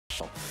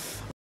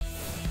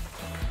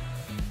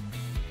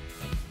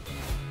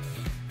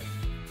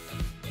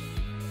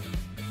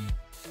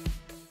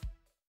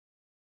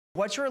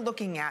What you're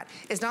looking at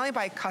is not only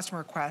by customer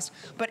request,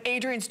 but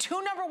Adrian's 2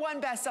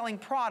 #1 best-selling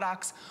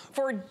products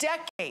for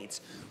decades.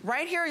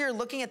 Right here, you're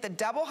looking at the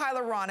double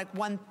hyaluronic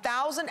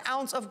 1,000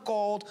 ounce of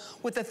gold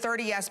with the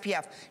 30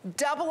 SPF.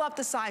 Double up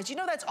the size. You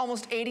know that's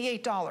almost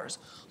 $88.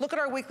 Look at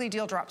our weekly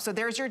deal drop. So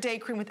there's your day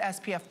cream with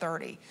SPF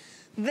 30.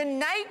 The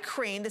night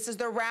cream, this is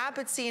the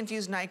Rapid C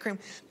Infused Night Cream.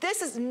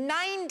 This is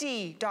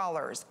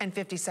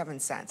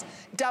 $90.57.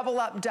 Double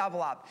up,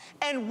 double up.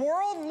 And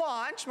world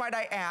launch, might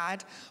I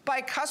add,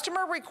 by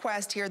customer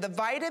request here, the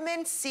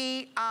Vitamin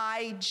C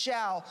Eye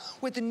Gel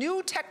with the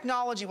new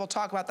technology. We'll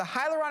talk about the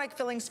hyaluronic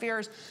filling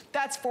spheres.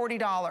 That's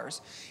 $40.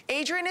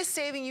 Adrian is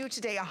saving you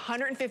today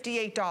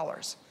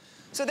 $158.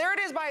 So there it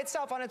is by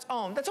itself on its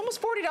own. That's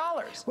almost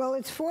 $40. Well,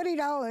 it's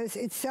 $40.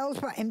 It sells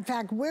by, in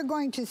fact, we're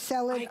going to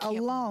sell it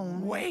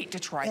alone. Wait to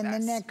try in the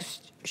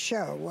next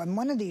show, on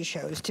one of these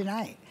shows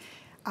tonight.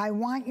 I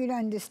want you to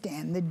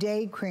understand the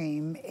day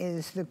cream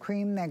is the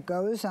cream that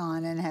goes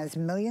on and has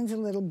millions of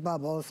little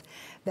bubbles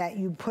that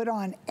you put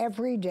on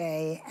every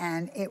day,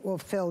 and it will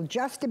fill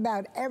just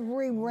about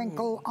every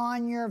wrinkle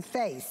on your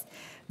face.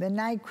 The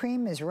night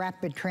cream is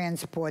Rapid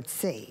Transport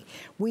C.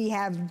 We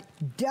have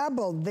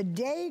doubled. The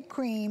day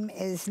cream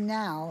is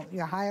now,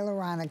 your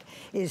hyaluronic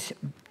is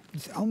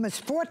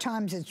almost 4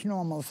 times its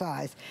normal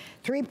size,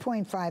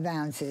 3.5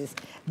 ounces.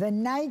 The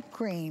night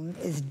cream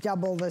is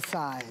double the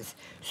size.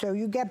 So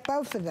you get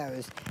both of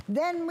those.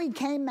 Then we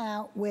came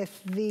out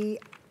with the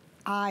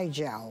eye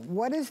gel.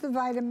 What is the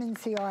vitamin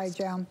C eye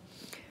gel?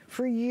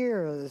 For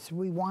years,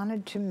 we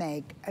wanted to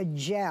make a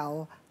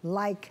gel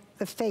like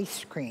the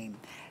face cream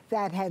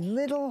that had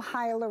little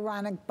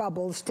hyaluronic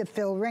bubbles to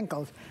fill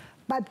wrinkles.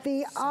 But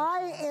the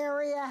eye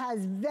area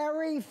has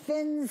very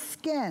thin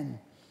skin,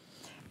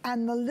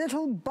 and the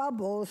little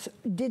bubbles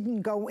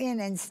didn't go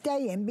in and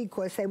stay in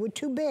because they were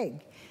too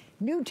big.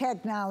 New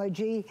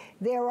technology,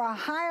 there are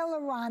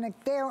hyaluronic,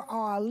 there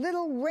are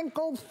little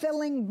wrinkle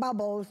filling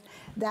bubbles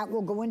that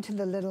will go into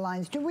the little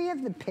lines. Do we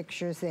have the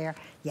pictures there?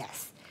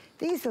 Yes.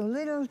 These are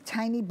little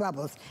tiny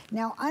bubbles.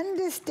 Now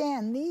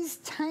understand, these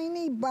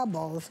tiny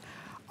bubbles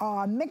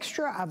are a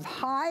mixture of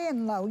high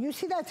and low. You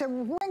see, that's a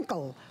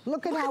wrinkle.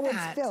 Look at how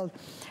it's filled.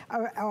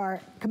 Are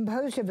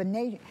composed of a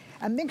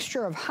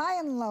mixture of high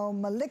and low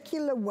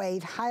molecular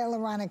weight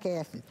hyaluronic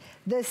acid.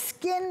 The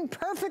skin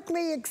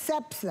perfectly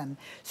accepts them.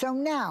 So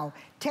now,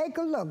 take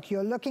a look.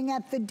 You're looking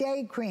at the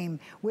day cream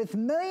with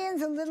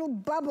millions of little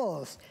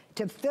bubbles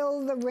to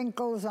fill the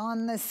wrinkles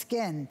on the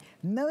skin.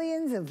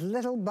 Millions of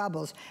little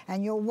bubbles.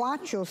 And you'll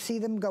watch, you'll see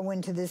them go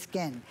into the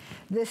skin.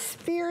 The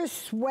spheres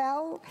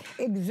swell,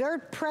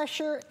 exert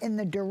pressure in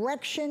the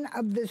direction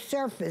of the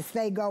surface.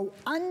 They go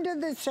under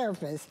the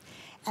surface,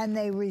 and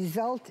they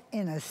result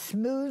in a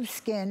smooth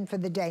skin for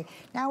the day.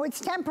 Now, it's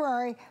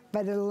temporary,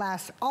 but it'll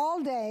last all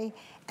day,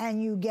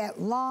 and you get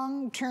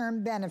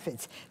long-term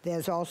benefits.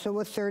 There's also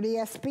a 30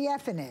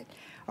 SPF in it.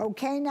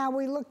 Okay, now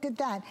we looked at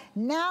that.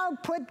 Now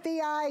put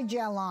the eye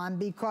gel on,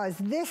 because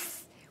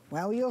this,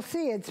 well, you'll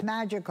see it's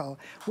magical.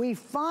 We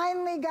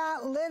finally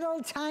got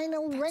little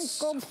tiny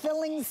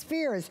wrinkle-filling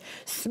spheres,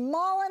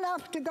 small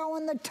enough to go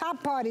in the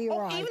top part of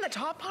your eye. Oh, even the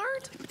top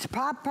part? It's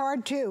top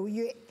part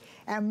too.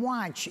 And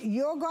watch,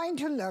 you're going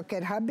to look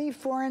at her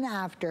before and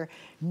after.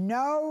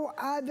 No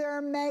other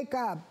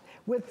makeup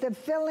with the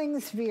filling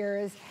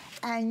spheres,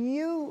 and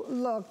you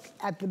look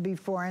at the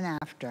before and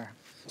after.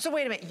 So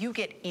wait a minute, you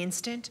get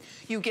instant,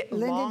 you get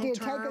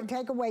long-term. Linda,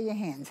 take away your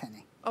hands,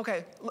 honey.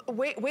 Okay,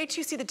 wait till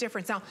you see the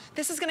difference. Now,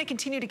 this is gonna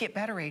continue to get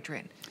better,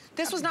 Adrian.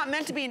 This was not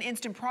meant to be an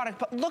instant product,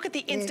 but look at the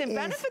instant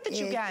benefit that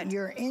you get.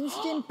 Your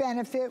instant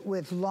benefit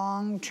with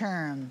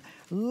long-term.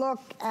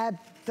 Look at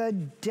the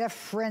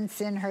difference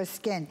in her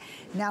skin.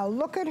 Now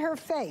look at her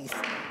face.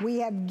 We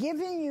have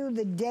given you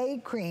the day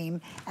cream,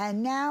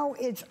 and now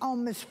it's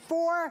almost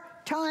 4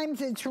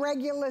 times its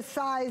regular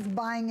size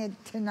buying it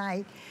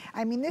tonight.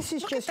 I mean, this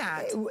is just,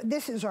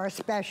 this is our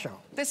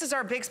special. This is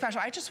our big special.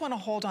 I just want to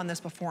hold on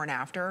this before and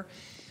after.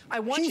 I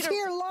want She's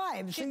here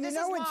live, so you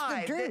know it's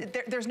the truth.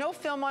 There's no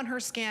film on her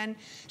skin.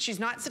 She's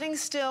not sitting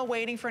still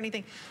waiting for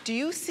anything. Do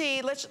you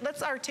see, let's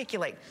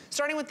articulate,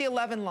 starting with the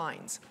 11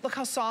 lines. Look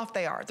how soft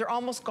they are. They're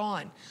almost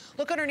gone.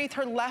 Look underneath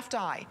her left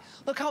eye.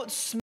 Look how it's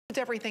smooth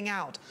everything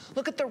out.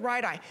 Look at the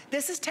right eye.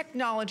 This is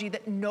technology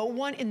that no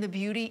one in the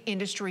beauty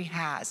industry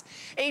has.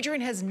 Adrian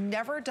has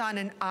never done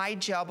an eye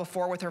gel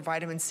before with her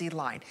vitamin C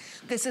line.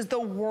 This is the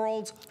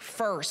world's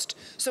first.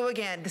 So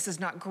again, this is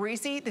not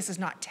greasy, this is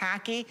not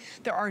tacky.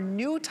 There are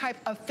new type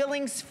of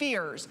filling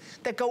spheres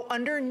that go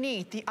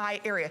underneath the eye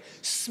area,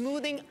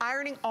 smoothing,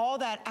 ironing all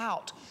that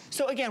out.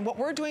 So again, what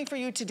we're doing for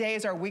you today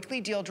is our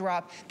weekly deal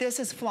drop. This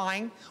is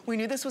flying. We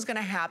knew this was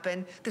gonna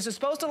happen. This is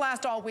supposed to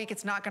last all week.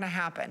 It's not gonna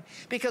happen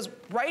because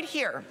right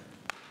here,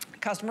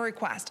 customer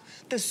request,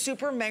 the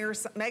super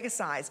mega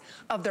size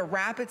of the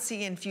Rapid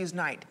C Infused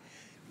Night.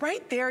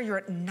 Right there, you're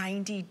at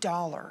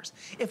 $90.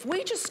 If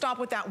we just stop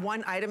with that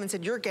one item and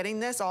said, you're getting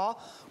this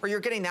all, or you're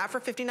getting that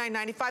for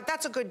 $59.95,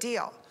 that's a good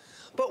deal.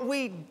 but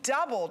we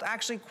doubled,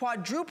 actually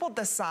quadrupled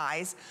the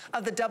size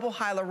of the double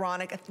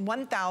hyaluronic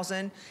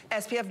 1000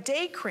 SPF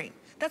day cream.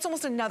 That's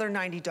almost another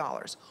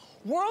 $90.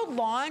 World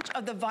launch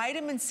of the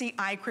vitamin C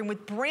eye cream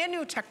with brand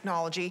new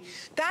technology.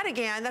 That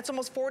again, that's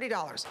almost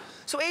 $40.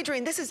 So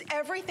Adrienne, this is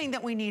everything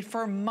that we need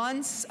for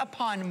months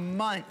upon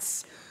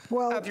months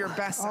of your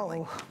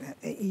best-selling.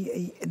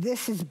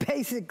 This is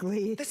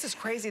basically... This is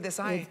crazy, this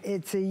eye.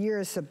 It's a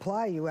year's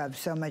supply, you have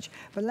so much.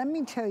 But let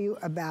me tell you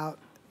about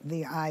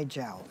the eye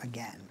gel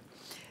again.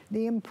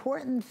 The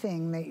important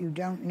thing that you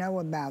don't know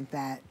about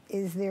that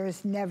is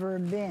there's never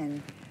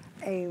been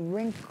a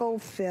wrinkle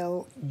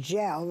fill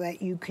gel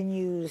that you can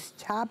use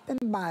top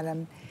and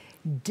bottom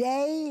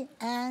day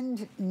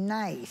and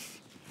night,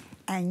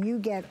 and you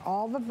get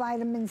all the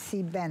vitamin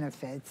C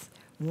benefits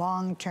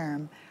long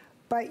term,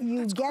 but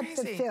you get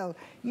the fill.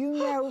 You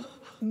know,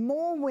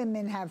 more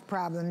women have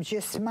problems. You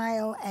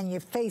smile and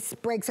your face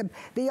breaks up.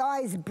 The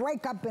eyes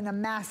break up in a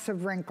mass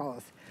of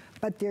wrinkles,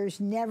 but there's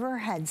never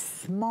had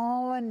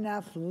small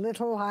enough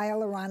little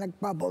hyaluronic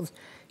bubbles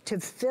to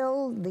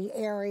fill the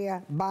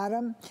area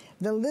bottom,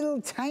 the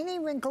little tiny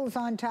wrinkles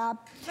on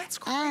top,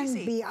 and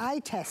be eye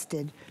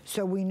tested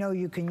so we know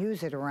you can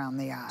use it around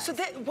the eye. So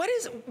that,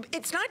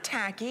 it's not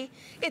tacky,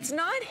 it's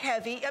not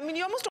heavy. I mean,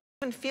 you almost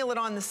don't even feel it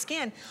on the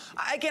skin.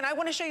 Again, I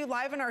want to show you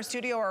live in our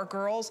studio, our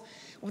girls.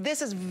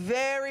 This is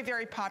very,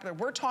 very popular.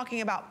 We're talking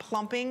about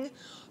plumping,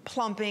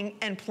 plumping,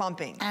 and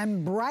plumping.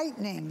 And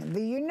brightening.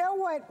 You know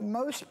what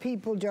most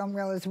people don't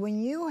realize?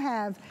 When you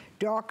have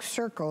dark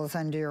circles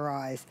under your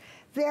eyes,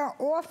 they're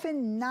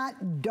often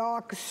not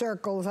dark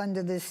circles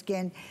under the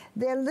skin.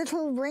 They're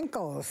little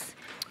wrinkles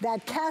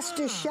that cast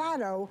a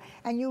shadow,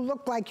 and you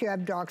look like you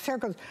have dark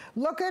circles.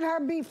 Look at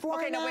her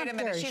before and after. Okay, no, wait a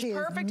minute. She's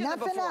perfect in the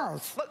before. Nothing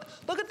else.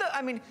 Look at the,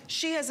 I mean,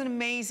 she has an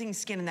amazing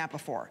skin in that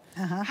before.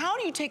 How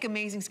do you take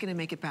amazing skin and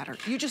make it better?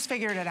 You just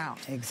figured it out.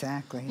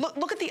 Exactly.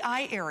 Look at the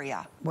eye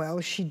area.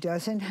 Well, she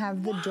doesn't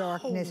have the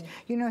darkness.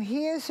 You know,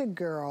 here's a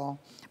girl,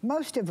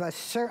 most of us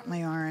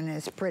certainly aren't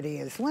as pretty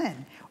as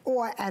Lynn,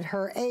 or at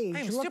her age.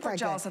 I'm super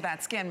jealous of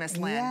that skin, Miss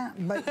Lynn. Yeah,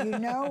 but you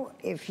know,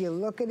 if you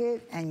look at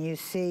it and you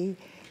see,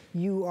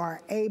 you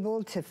are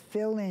able to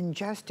fill in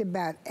just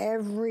about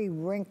every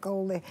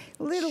wrinkle,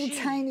 little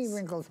tiny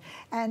wrinkles.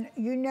 And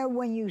you know,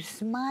 when you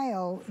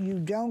smile, you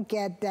don't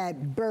get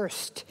that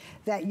burst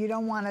that you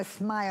don't want to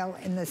smile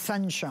in the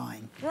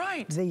sunshine.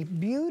 Right. The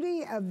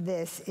beauty of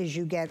this is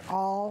you get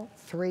all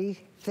three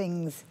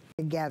things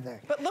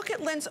together. But look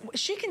at Lynn's,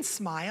 she can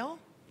smile,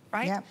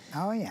 right? Yep.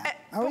 Oh yeah.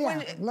 But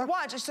when,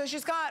 watch, so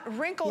she's got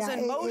wrinkles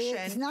in motion.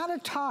 It's not a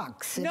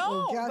tox.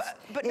 No,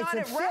 but not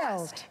at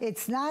rest.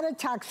 It's not a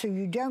tox, so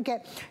you don't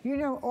get, you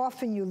know,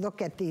 often you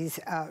look at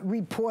these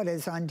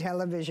reporters on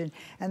television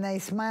and they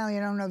smile, you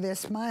don't know they're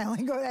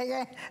smiling.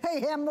 They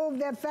can't move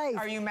their face.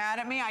 Are you mad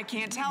at me? I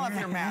can't tell if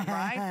you're mad,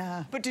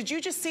 right? But did you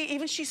just see,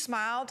 even she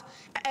smiled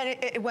and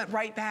it went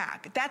right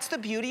back. That's the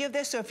beauty of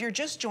this. So if you're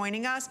just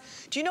joining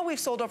us, do you know we've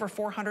sold over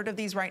 400 of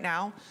these right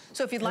now?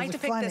 So if you'd like to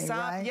pick this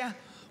up, right?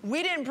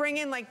 We didn't bring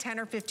in like 10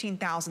 or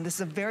 15,000. This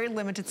is a very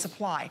limited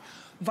supply.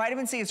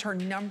 Vitamin C is her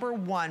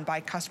 #1 by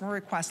customer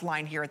request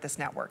line here at this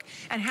network,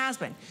 and has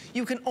been.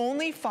 You can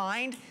only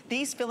find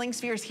these filling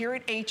spheres here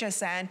at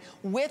HSN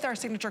with our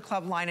Signature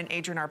Club line and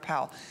Adrienne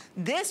Arpel.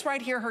 This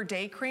right here, her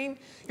day cream,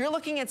 you're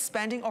looking at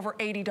spending over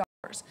 $80.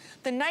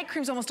 The night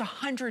cream's almost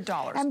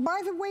 $100. And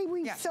by the way,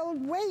 we've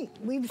sold,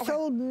 we've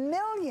sold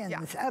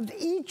millions of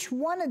each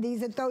one of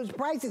these at those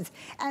prices.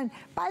 And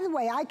by the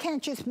way, I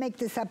can't just make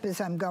this up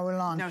as I'm going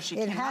along. No, she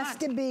cannot. It has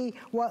to be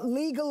what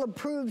legal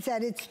approves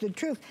that it's the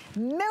truth.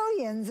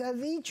 Millions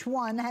of each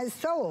one has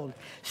sold.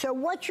 So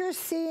what you're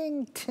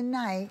seeing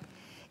tonight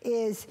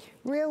is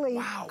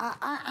really,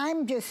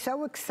 I'm just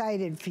so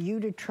excited for you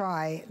to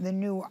try the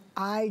new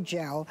eye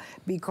gel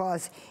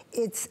because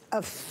it's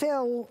a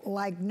fill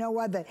like no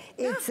other.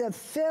 It's a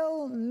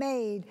fill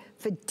made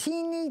for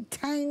teeny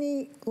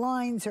tiny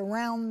lines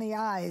around the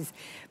eyes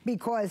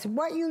because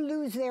what you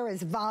lose there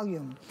is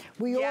volume.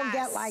 We all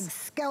get like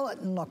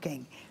skeleton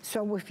looking.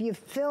 So if you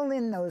fill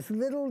in those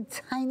little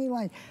tiny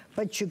lines,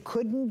 but you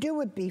couldn't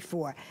do it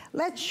before.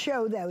 Let's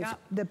show those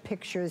the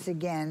pictures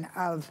again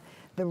of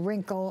the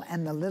wrinkle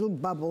and the little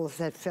bubbles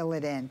that fill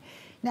it in.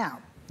 Now,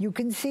 you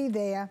can see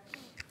there,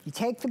 you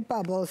take the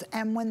bubbles,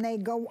 and when they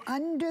go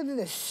under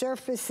the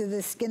surface of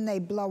the skin, they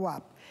blow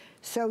up.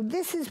 So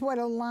this is what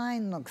a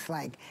line looks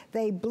like.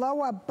 They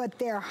blow up, but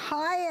they're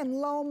high and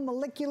low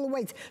molecular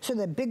weights. So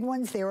the big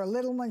ones, there are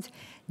little ones.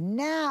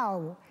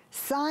 Now,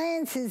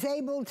 science is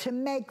able to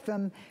make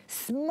them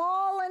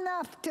small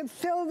enough to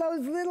fill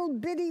those little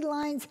bitty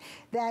lines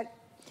that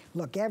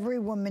Look, every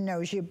woman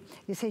knows you.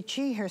 You say,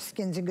 gee, her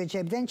skin's in good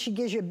shape. Then she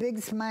gives you a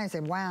big smile and say,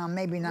 wow,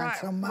 maybe not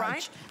so much.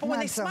 Right? But when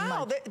they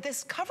smile,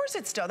 this covers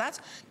it still.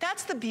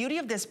 That's the beauty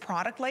of this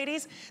product,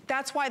 ladies.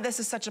 That's why this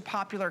is such a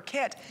popular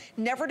kit.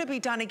 Never to be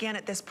done again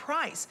at this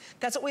price.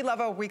 That's what we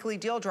love our weekly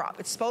deal drop.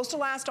 It's supposed to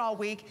last all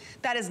week.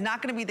 That is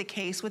not gonna be the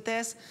case with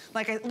this.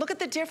 Like, look at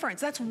the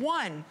difference. That's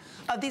one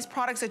of these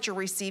products that you're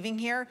receiving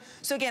here.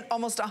 So again,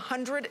 almost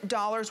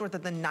 $100 worth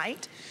of the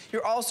night.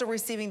 You're also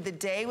receiving the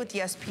day with the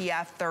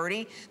SPF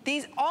 30.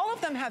 These, all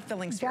of them have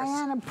filling spheres.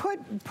 Diana,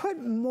 put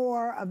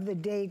more of the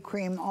day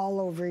cream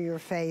all over your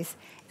face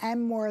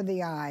and more of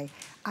the eye.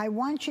 I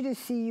want you to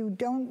see you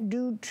don't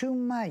do too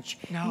much.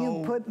 No.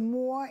 You put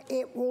more,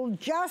 it will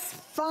just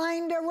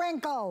find a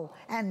wrinkle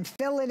and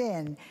fill it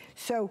in.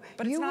 So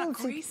but you it's not will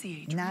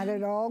greasy, see, not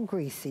at all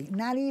greasy,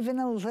 not even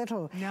a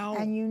little. No.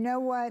 And you know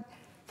what?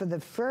 For the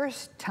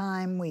first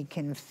time, we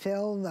can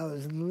fill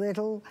those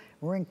little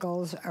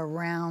wrinkles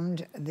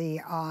around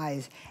the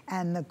eyes.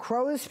 And the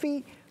crow's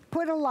feet,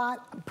 put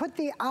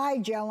the eye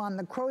gel on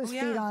the crow's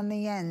feet on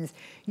the ends.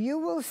 You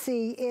will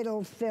see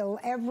it'll fill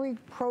every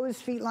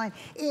crow's feet line.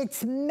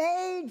 It's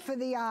made for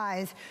the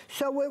eyes,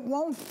 so it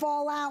won't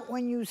fall out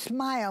when you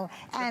smile,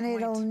 and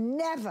it'll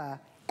never,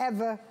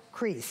 ever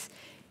crease.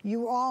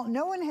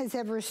 No one has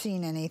ever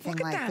seen anything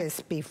like this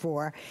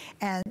before,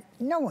 and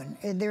no one,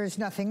 there's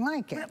nothing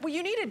like it. Well,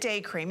 you need a day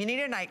cream, you need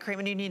a night cream,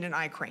 and you need an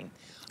eye cream.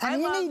 And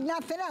you need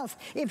nothing else.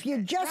 If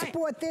you just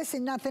bought this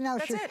and nothing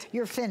else,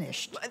 you're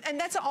finished. And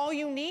that's all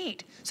you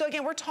need. So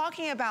again, we're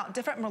talking about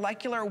different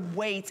molecular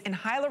weights in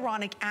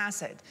hyaluronic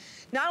acid,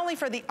 not only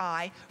for the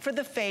eye, for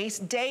the face,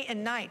 day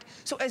and night.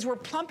 So as we're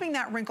plumping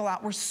that wrinkle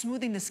out, we're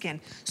smoothing the skin,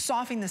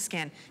 softening the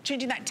skin,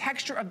 changing that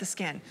texture of the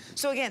skin.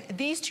 So again,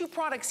 these two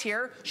products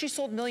here, she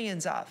sold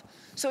millions of.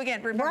 So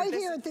again, remember right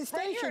here at this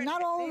station,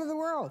 not all over the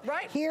world.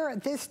 Right here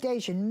at this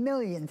station,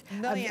 millions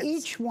of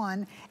each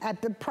one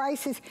at the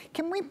prices.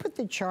 Can we put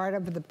the chart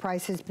of the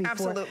prices before?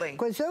 Absolutely.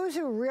 Because those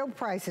are real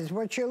prices.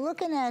 What you're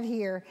looking at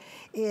here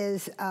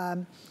is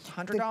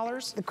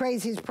 $100, the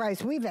craziest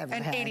price we've ever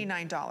had, and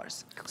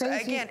 $89. So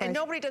again, and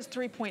nobody does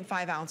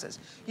 3.5 ounces.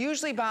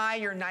 Usually buy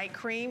your night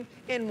cream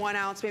in 1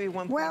 ounce, maybe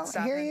 1.7. Well,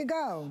 here you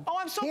go. Oh,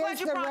 I'm so glad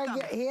you brought them.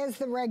 Here's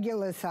the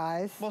regular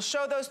size. We'll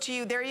show those to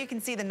you. There you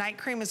can see the night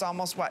cream is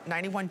almost, what,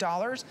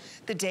 $91.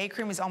 The day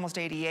cream is almost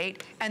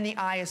 $88, and the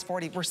eye is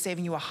 $40. We're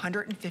saving you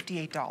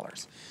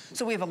 $158.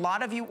 So we have a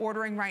lot of you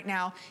ordering right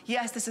now.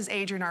 Yes, this is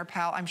Adrienne, our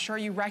pal. I'm sure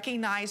you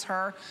recognize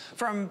her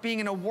from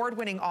being an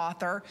award-winning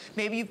author.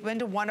 Maybe you've been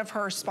to one of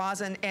her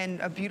spas in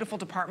a beautiful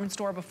department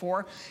store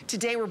before.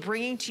 Today, we're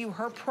bringing to you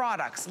her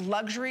products,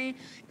 luxury,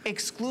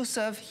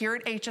 exclusive, here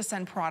at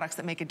HSN products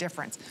that make a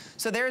difference.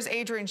 So there's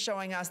Adrienne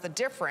showing us the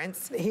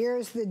difference.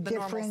 Here's the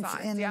difference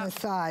in the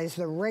size,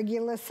 the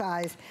regular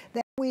size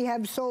that we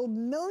have sold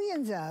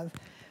millions of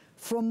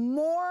for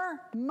more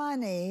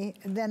money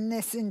than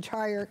this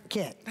entire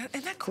kit.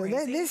 Isn't that crazy?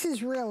 So this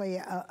is really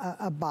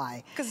a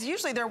buy. Because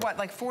usually they're what,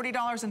 like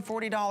 $40 and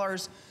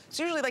 $40. It's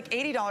usually like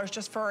 $80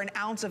 just for an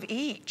ounce of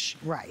each.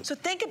 Right. So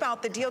think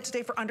about the deal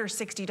today for under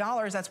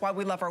 $60. That's why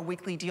we love our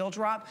weekly deal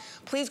drop.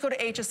 Please go to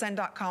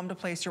hsn.com to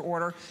place your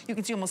order. You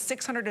can see almost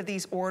 600 of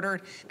these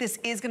ordered. This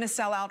is gonna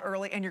sell out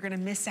early, and you're gonna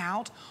miss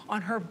out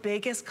on her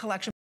biggest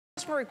collection.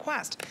 Customer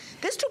request.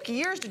 This took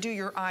years to do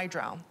your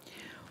eyebrow.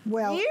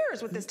 Well,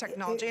 years with this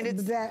technology, and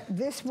it's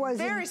this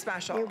wasn't very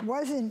special. It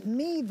wasn't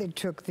me that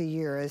took the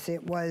years.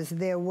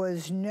 There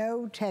was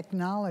no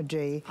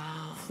technology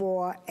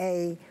for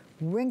a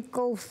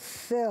wrinkle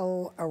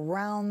fill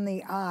around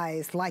the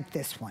eyes like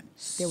this one.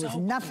 There was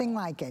nothing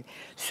like it.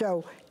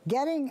 So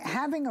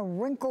having a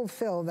wrinkle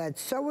fill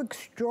that's so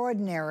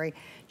extraordinary,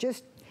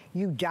 just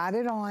you dot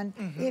it on.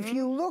 If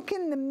you look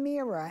in the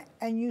mirror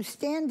and you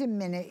stand a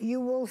minute, you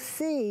will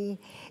see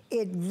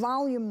it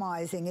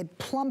volumizing, it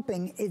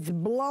plumping, it's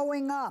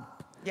blowing up.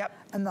 Yep.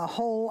 In the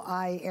whole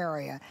eye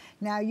area.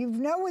 Now, you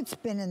know it's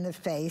been in the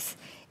face.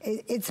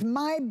 It's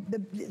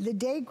the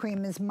day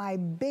cream is my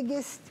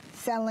biggest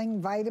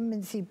selling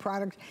vitamin C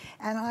product,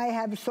 and I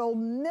have sold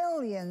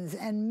millions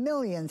and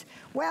millions.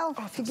 Well,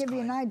 to give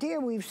you an idea,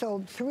 we've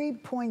sold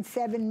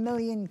 3.7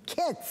 million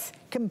kits,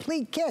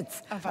 complete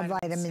kits of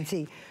vitamin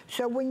C.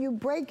 So when you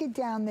break it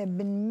down, there have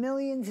been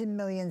millions and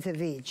millions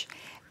of each.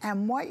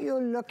 And what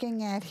you're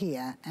looking at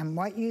here, and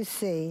what you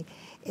see,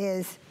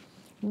 is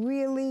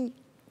really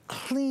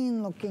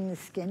clean looking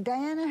skin.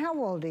 Diana,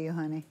 how old are you,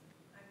 honey?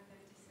 I'm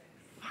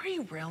 56. Are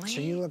you really?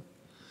 So you look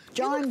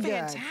John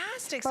good.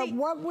 Fantastic. But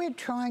what we're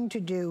trying to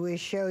do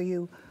is show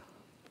you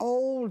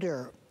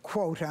older,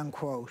 quote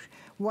unquote,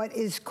 what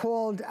is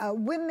called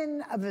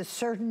women of a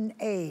certain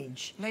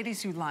age.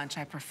 Ladies who lunch,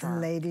 I prefer.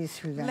 Ladies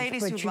who lunch.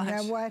 Ladies but who you lunch.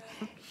 know what?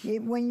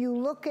 When you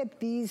look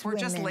at these women.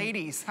 We're just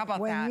ladies. How about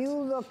that? When you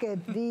look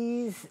at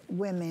these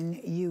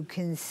women, you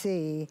can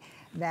see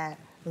that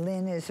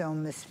Lynn is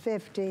almost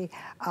 50.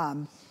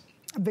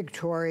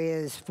 Victoria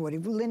is 40.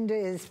 Linda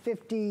is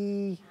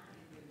 59.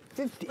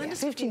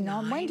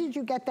 When did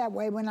you get that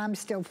way when I'm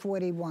still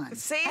 41?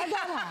 See? How'd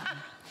that happen?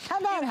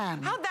 How'd that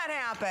happen? How'd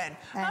that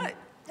happen?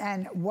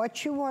 And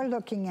what you are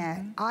looking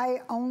at,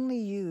 I only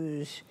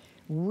use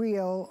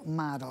real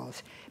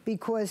models,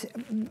 because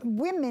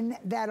women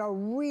that are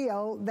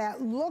real,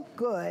 that look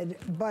good,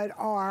 but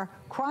are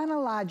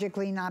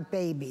chronologically not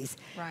babies.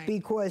 Right.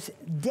 Because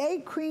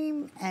day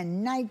cream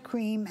and night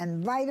cream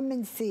and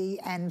vitamin C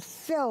and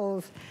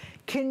fills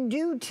can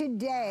do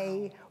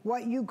today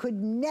what you could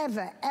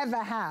never, ever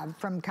have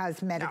from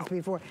cosmetics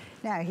before.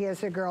 Now,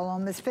 here's a girl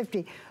almost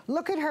 50.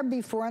 Look at her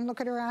before and look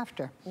at her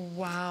after.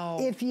 Wow.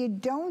 If you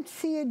don't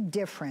see a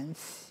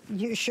difference,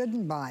 you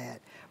shouldn't buy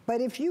it. But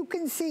if you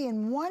can see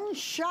in one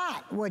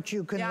shot what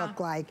you can look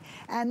like,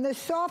 and the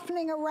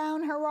softening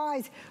around her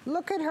eyes,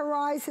 look at her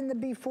eyes in the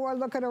before,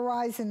 look at her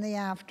eyes in the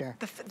after.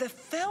 The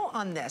fill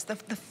on this, the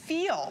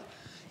feel.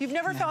 You've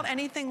never felt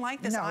anything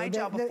like this eye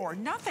gel before.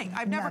 Nothing.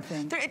 I've never.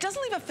 It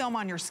doesn't leave a film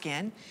on your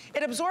skin.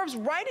 It absorbs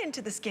right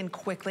into the skin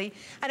quickly,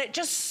 and it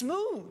just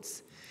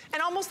smooths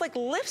and almost like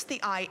lifts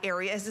the eye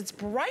area as it's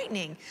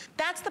brightening.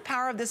 That's the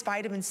power of this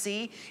vitamin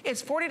C.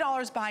 It's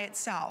 $40 by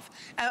itself.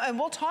 And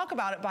we'll talk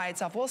about it by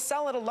itself. We'll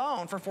sell it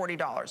alone for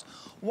 $40.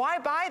 Why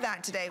buy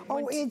that today?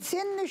 Oh, it's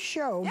in the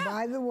show,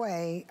 by the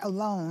way,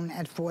 alone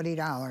at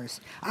 $40.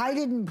 I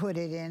didn't put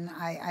it in.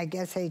 I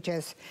guess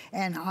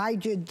HSN, I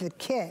did the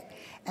kit.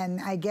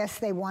 And I guess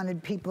they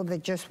wanted people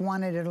that just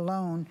wanted it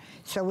alone.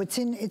 So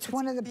it's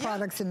one of the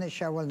products in the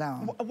show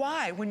alone.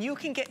 Why? When you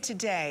can get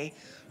today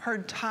her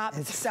top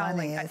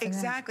selling. Funny,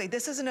 exactly.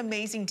 This is an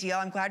amazing deal.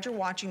 I'm glad you're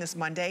watching this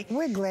Monday.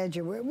 We're glad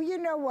you were. You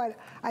know what?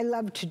 I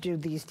love to do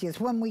these deals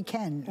when we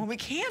can. When we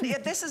can.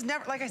 This is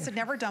never, like I said,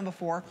 never done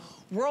before.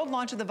 World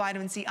launch of the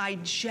vitamin C eye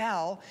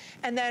gel,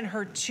 and then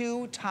her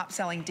 2 top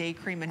selling day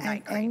cream and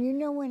night cream. And you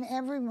know, when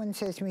everyone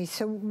says to me,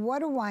 so what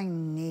do I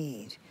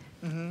need?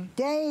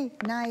 Day,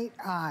 night,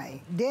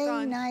 eye.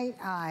 Day, night,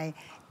 eye.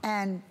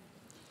 And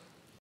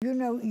you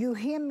know, you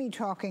hear me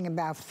talking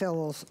about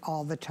fills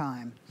all the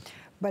time.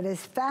 But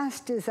as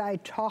fast as I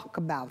talk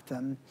about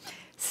them,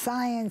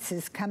 science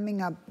is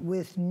coming up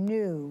with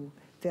new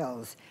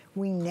fills.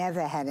 We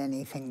never had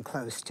anything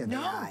close to the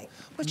eye.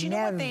 But you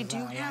know what they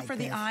do have for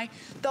the eye?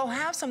 They'll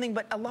have something,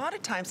 but a lot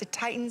of times it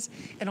tightens,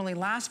 it only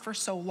lasts for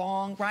so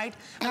long, right?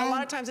 And a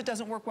lot of times it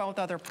doesn't work well with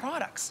other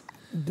products.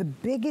 The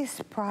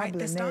biggest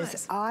problem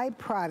is eye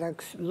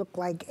products look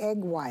like egg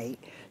white.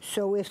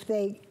 So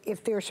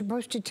if they're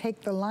supposed to take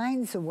the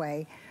lines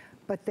away,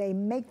 but they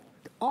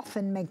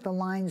often make the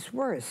lines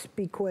worse,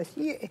 because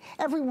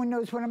everyone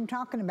knows what I'm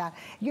talking about.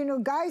 You know,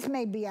 guys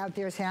may be out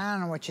there saying, I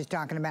don't know what she's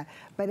talking about,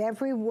 but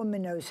every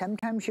woman knows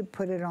sometimes you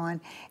put it on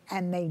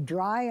and they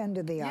dry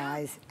under the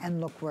eyes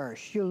and look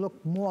worse. You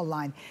look more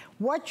lined.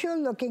 What you're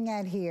looking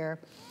at here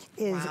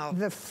is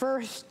the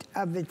first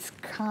of its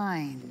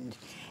kind.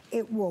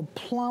 It will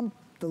plump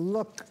the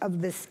look of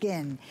the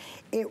skin.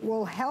 It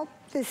will help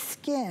the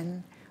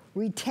skin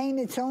retain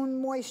its own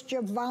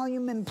moisture,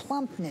 volume, and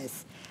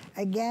plumpness.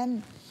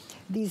 Again,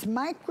 these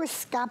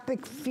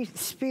microscopic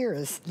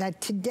spheres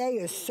that today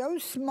are so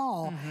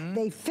small,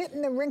 they fit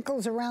in the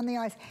wrinkles around the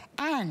eyes.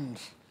 And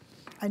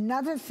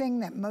another thing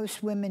that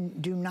most women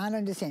do not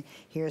understand,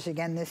 here's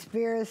again the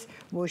spheres,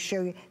 we'll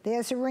show you,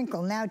 there's a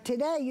wrinkle. Now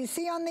today, you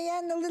see on the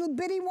end the little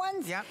bitty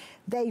ones?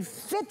 They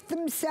fit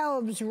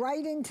themselves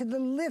right into the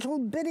little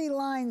bitty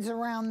lines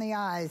around the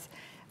eyes.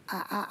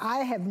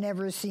 I have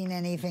never seen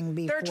anything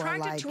before like it. They're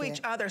attracted to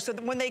each other, so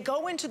that when they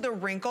go into the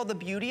wrinkle, the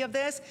beauty of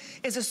this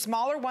is the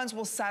smaller ones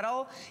will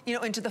settle, you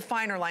know, into the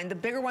finer line. The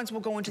bigger ones will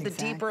go into the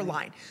deeper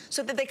line,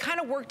 so that they kind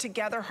of work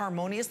together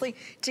harmoniously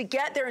to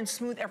get there and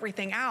smooth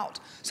everything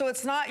out. So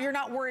it's not, you're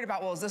not worried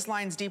about, well, is this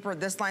line's deeper,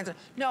 this line's,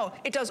 no,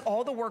 it does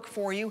all the work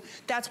for you.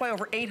 That's why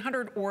over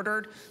 800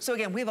 ordered. So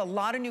again, we have a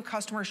lot of new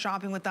customers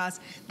shopping with us.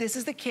 This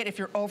is the kit if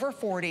you're over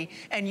 40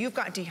 and you've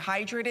got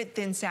dehydrated,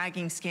 thin,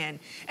 sagging skin,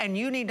 and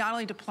you need not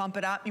only to plump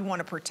it up, you want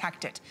to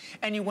protect it,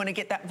 and you want to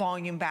get that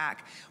volume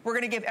back. We're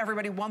going to give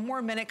everybody one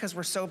more minute because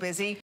we're so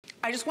busy.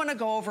 I just want to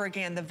go over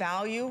again the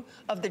value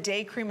of the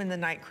day cream and the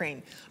night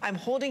cream. I'm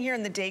holding here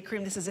in the day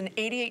cream, this is an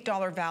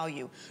 $88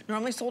 value.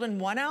 Normally sold in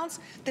 1 ounce,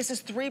 this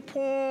is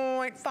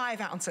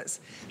 3.5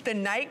 ounces. The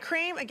night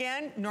cream,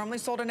 again, normally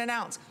sold in 1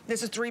 ounce.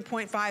 This is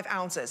 3.5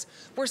 ounces.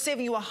 We're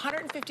saving you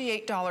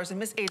 $158. And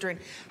Miss Adrienne,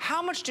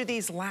 how much do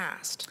these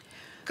last?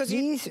 Because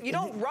you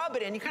don't rub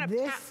it in, you kind of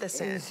tap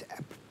this in.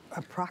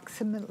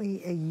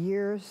 Approximately a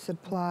year's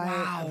supply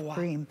of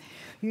cream.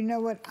 You know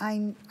what,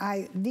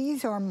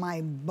 these are my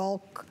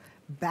bulk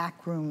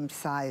backroom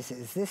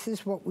sizes. This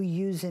is what we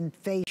use in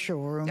facial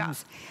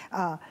rooms.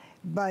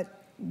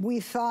 But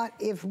we thought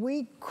if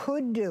we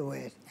could do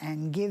it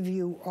and give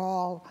you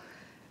all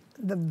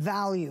the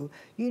value,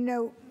 you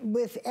know,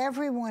 with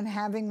everyone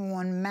having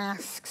worn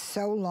masks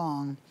so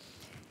long,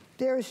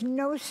 there's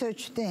no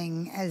such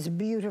thing as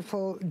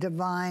beautiful,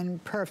 divine,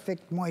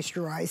 perfect,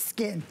 moisturized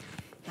skin.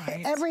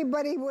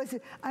 Everybody was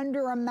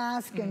under a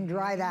mask and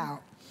dried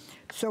out.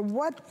 So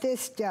what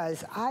this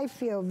does, I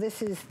feel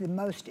this is the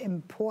most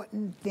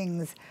important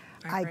things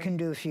I can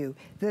do for you.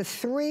 The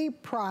 3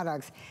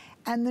 products.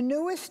 And the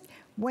newest,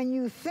 when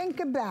you think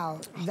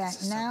about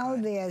that now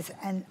there's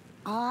an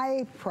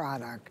eye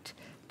product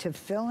to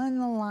fill in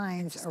the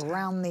lines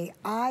around the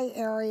eye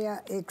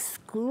area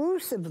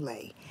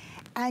exclusively.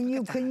 And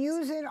you can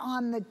use it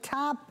on the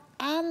top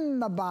and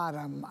the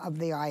bottom of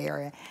the eye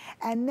area.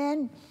 And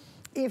then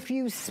if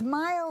you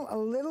smile a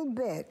little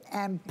bit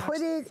and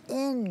put it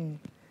in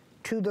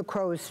to the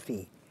crow's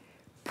feet,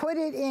 put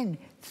it in,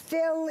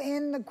 fill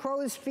in the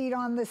crow's feet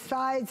on the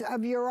sides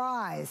of your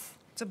eyes.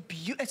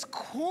 It's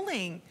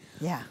cooling.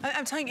 Yeah.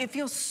 I'm telling you, it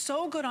feels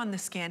so good on the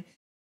skin.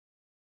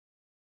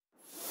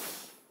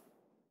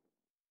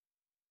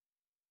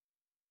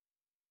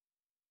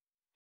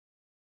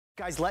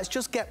 Guys, let's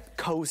just get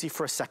cozy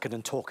for a second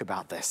and talk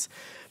about this,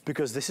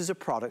 because this is a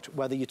product,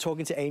 whether you're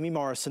talking to Amy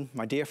Morrison,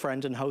 my dear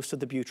friend and host of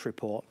The Beauty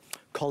Report,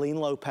 Colleen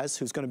Lopez,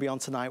 who's going to be on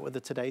tonight with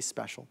the Today's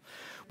Special,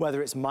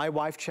 whether it's my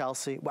wife,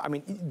 Chelsea, I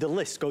mean, the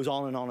list goes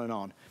on and on and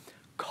on.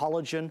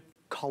 Collagen,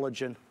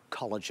 collagen,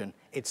 collagen.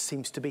 It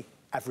seems to be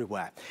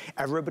everywhere.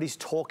 Everybody's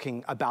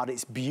talking about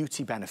its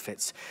beauty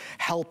benefits,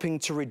 helping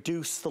to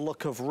reduce the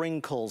look of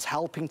wrinkles,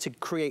 helping to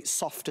create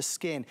softer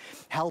skin,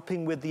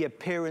 helping with the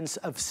appearance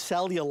of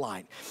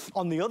cellulite.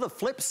 On the other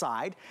flip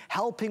side,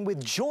 helping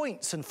with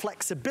joints and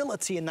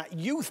flexibility and that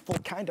youthful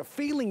kind of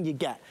feeling you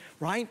get,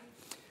 right?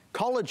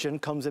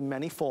 Collagen comes in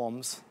many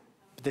forms,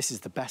 but this is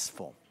the best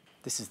form.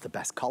 This is the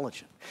best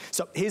collagen.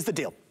 So here's the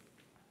deal.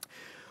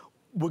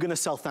 We're gonna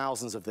sell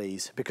thousands of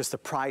these because the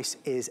price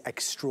is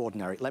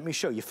extraordinary. Let me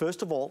show you.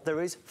 First of all,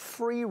 there is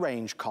free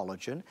range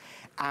collagen.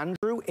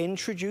 Andrew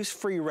introduced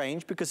free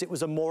range because it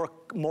was a more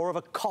of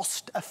a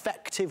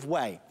cost-effective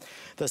way.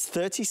 There's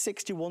 30,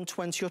 60,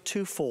 120, or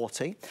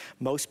 240.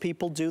 Most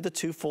people do the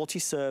 240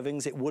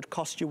 servings. It would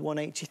cost you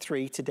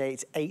 $183. Today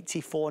it's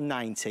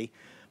 $84.90.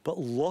 But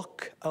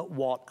look at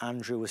what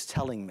Andrew was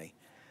telling me.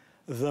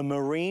 The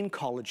marine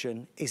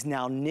collagen is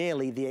now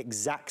nearly the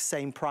exact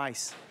same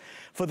price.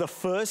 For the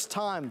first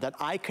time that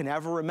I can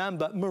ever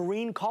remember,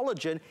 marine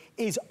collagen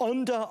is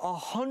under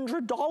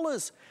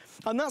 $100.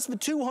 And that's the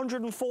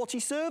 240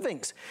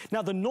 servings.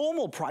 Now, the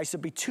normal price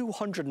would be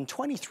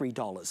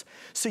 $223.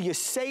 So you're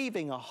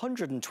saving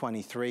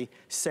 $123,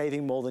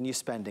 saving more than you're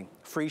spending.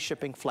 Free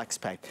shipping, flex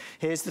pay.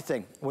 Here's the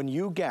thing. When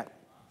you get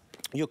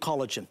your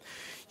collagen,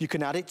 you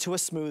can add it to a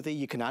smoothie,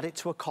 you can add it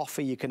to a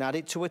coffee, you can add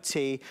it to a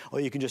tea, or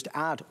you can just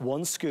add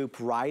one scoop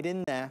right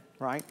in there,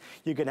 right?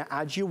 You're gonna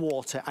add your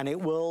water and it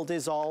will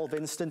dissolve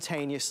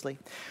instantaneously.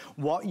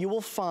 What you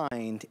will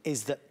find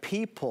is that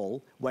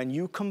people, when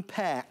you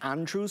compare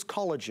Andrew's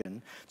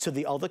collagen to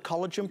the other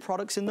collagen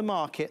products in the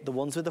market, the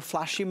ones with the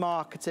flashy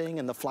marketing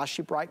and the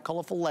flashy, bright,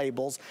 colorful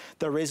labels,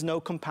 there is no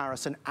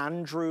comparison.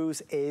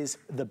 Andrew's is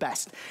the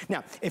best.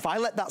 Now, if I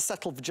let that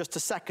settle for just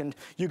a second,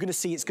 you're gonna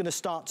see it's gonna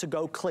start to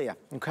go clear,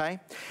 okay?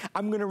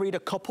 I'm gonna read a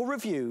couple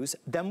reviews,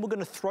 then we're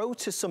gonna throw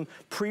to some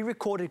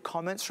pre-recorded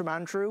comments from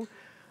Andrew.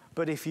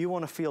 But if you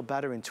wanna feel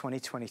better in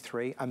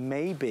 2023, and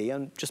maybe,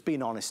 and just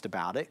being honest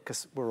about it,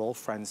 because we're all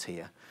friends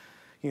here,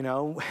 you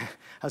know,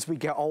 as we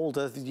get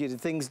older,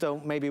 things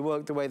don't maybe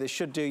work the way they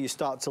should do. You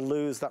start to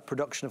lose that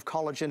production of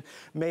collagen.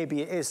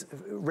 Maybe it is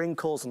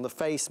wrinkles on the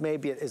face,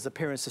 maybe it is the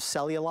appearance of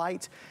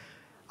cellulite.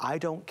 I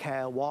don't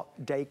care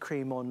what day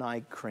cream or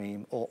night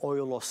cream or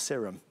oil or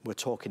serum we're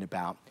talking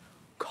about.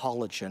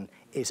 Collagen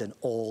is an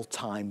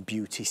all-time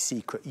beauty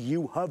secret.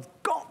 You have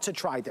got to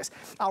try this.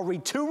 I'll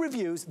read 2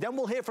 reviews, then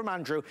we'll hear from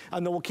Andrew,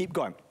 and then we'll keep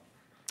going.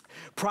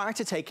 Prior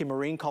to taking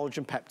marine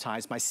collagen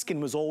peptides, my skin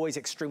was always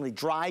extremely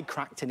dry,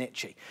 cracked, and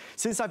itchy.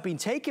 Since I've been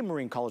taking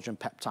marine collagen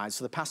peptides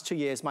for the past 2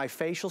 years, my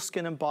facial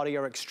skin and body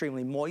are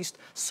extremely moist,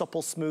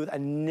 supple, smooth,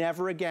 and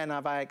never again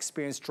have I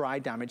experienced dry,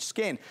 damaged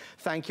skin.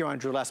 Thank you,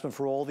 Andrew Lessman,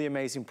 for all the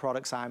amazing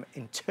products. I'm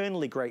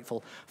eternally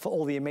grateful for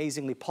all the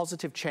amazingly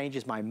positive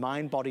changes my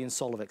mind, body, and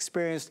soul have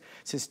experienced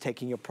since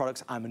taking your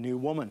products. I'm a new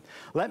woman.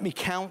 Let me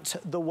count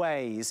the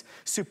ways.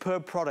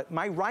 Superb product.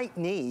 My right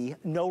knee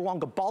no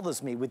longer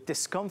bothers me with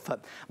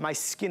discomfort. My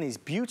skin is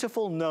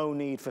beautiful, no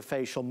need for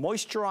facial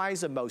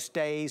moisturizer most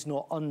days,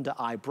 nor under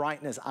eye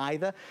brightness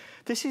either.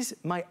 This is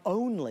my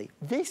only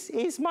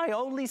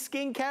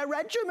skincare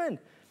regimen.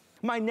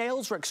 My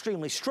nails are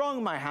extremely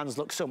strong, my hands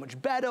look so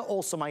much better,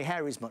 also my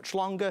hair is much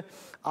longer.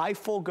 I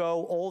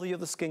forego all the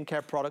other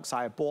skincare products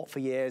I have bought for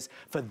years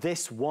for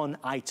this one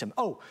item.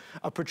 Oh,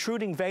 a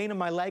protruding vein in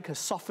my leg has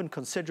softened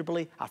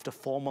considerably after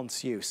 4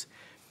 months use.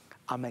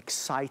 I'm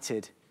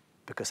excited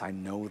because I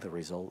know the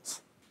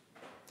results.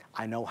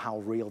 I know how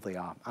real they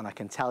are. And I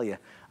can tell you,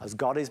 as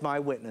God is my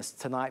witness,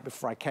 tonight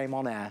before I came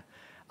on air,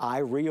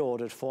 I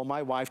reordered for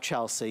my wife,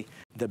 Chelsea,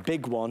 the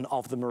big one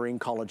of the marine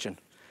collagen,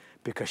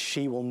 because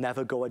she will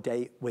never go a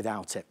day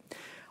without it.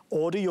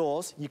 Order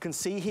yours. You can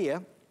see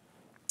here,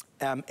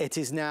 it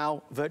is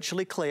now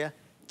virtually clear.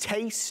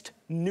 Taste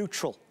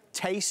neutral.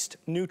 Taste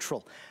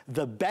neutral.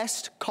 The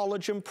best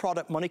collagen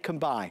product money can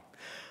buy.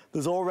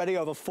 There's already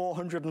over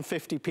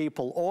 450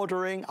 people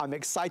ordering. I'm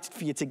excited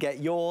for you to get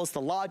yours. The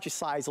largest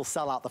size will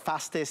sell out the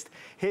fastest.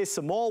 Here's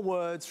some more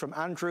words from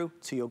Andrew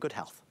to your good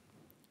health.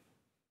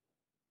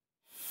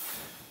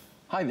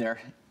 Hi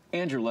there,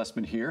 Andrew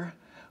Lessman here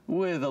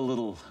with a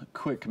little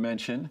quick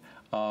mention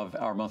of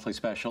our monthly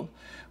special,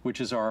 which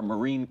is our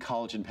marine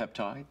collagen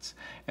peptides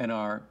and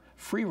our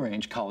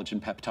free-range collagen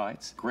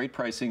peptides. Great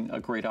pricing, a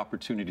great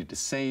opportunity to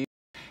save.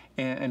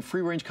 And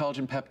free-range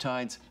collagen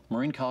peptides,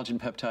 marine collagen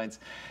peptides,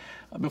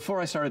 before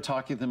I started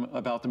talking to them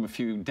about them a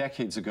few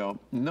decades ago,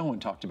 no one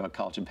talked about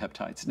collagen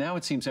peptides. Now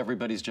it seems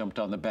everybody's jumped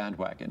on the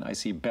bandwagon. I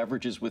see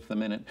beverages with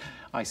them in it.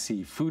 I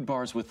see food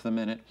bars with them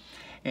in it.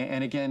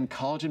 And again,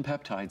 collagen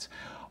peptides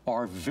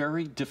are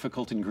very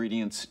difficult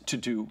ingredients to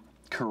do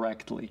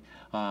correctly.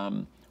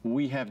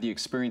 We have the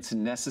experience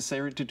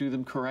necessary to do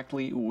them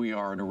correctly. We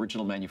are an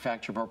original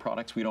manufacturer of our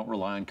products. We don't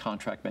rely on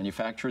contract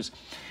manufacturers.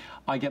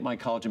 I get my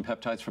collagen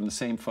peptides from the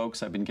same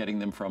folks I've been getting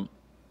them from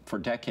for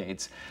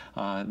decades.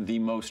 The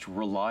most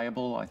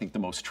reliable, I think the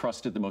most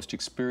trusted, the most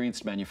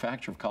experienced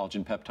manufacturer of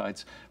collagen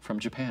peptides from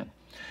Japan.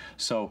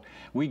 So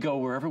we go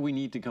wherever we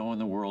need to go in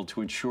the world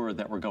to ensure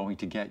that we're going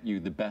to get you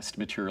the best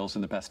materials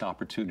and the best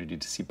opportunity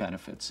to see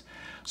benefits.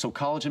 So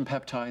collagen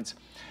peptides,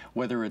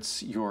 whether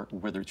it's your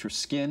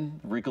skin,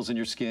 wrinkles in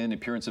your skin,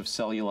 appearance of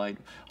cellulite,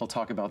 I'll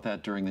talk about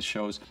that during the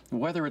shows,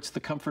 whether it's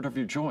the comfort of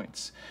your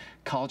joints,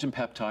 collagen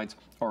peptides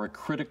are a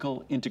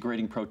critical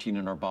integrating protein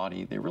in our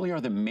body. They really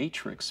are the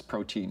matrix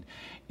protein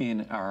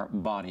in our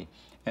body.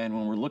 And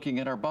when we're looking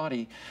at our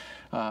body,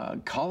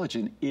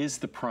 collagen is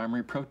the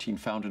primary protein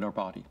found in our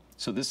body.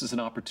 So this is an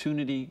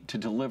opportunity to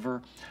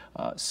deliver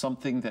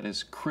something that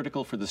is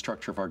critical for the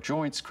structure of our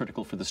joints,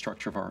 critical for the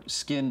structure of our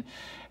skin.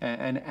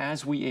 And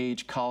as we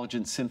age,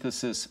 collagen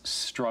synthesis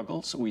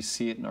struggles. We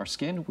see it in our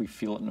skin, we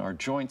feel it in our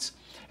joints.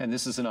 And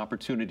this is an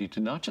opportunity to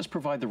not just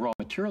provide the raw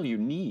material you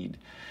need,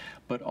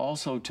 but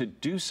also to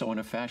do so in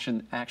a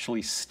fashion that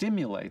actually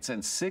stimulates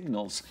and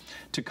signals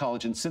to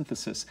collagen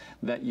synthesis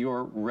that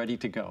you're ready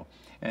to go.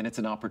 And it's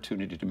an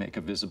opportunity to make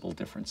a visible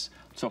difference.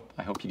 So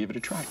I hope you give it a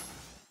try.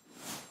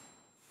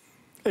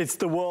 It's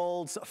the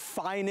world's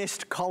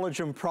finest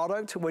collagen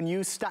product. When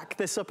you stack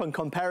this up and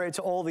compare it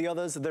to all the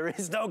others, there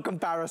is no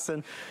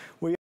comparison.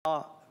 We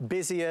are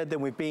busier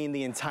than we've been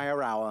the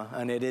entire hour,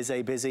 and it is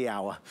a busy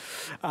hour.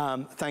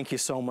 Thank you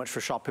so much for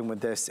shopping with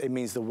this. It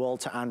means the world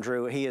to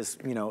Andrew. He has,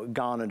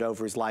 garnered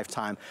over his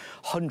lifetime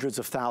hundreds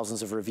of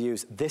thousands of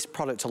reviews. This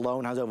product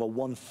alone has over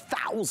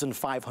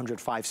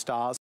 1,500 5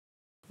 stars.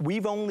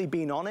 We've only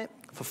been on it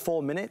for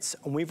 4 minutes,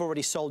 and we've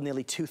already sold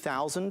nearly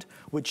 2,000,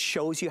 which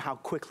shows you how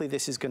quickly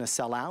this is going to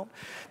sell out.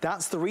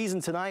 That's the reason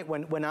tonight,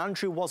 when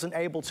Andrew wasn't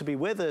able to be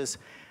with us,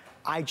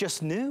 I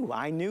just knew.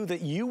 I knew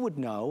that you would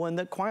know, and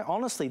that quite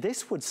honestly,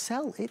 this would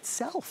sell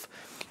itself.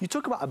 You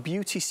talk about a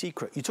beauty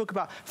secret. You talk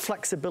about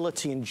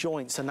flexibility in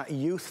joints and that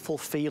youthful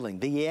feeling,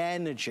 the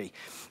energy.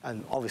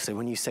 And obviously,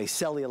 when you say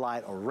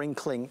cellulite or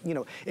wrinkling,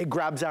 it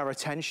grabs our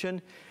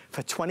attention.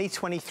 For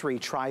 2023,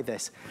 try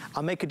this.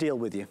 I'll make a deal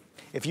with you.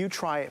 If you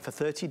try it for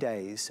 30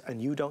 days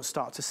and you don't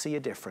start to see a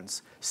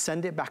difference,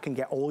 send it back and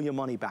get all your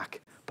money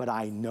back. But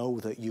I know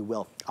that you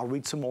will. I'll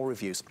read some more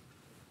reviews.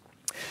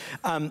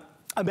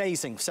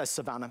 Amazing, says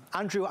Savannah.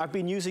 Andrew, I've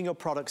been using your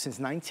product since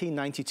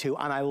 1992,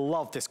 and I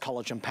love this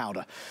collagen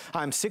powder.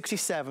 I'm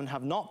 67,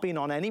 have not been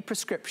on any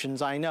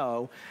prescriptions, I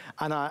know,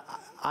 and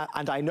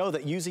I know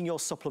that using your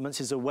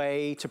supplements is a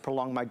way to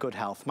prolong my good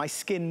health. My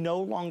skin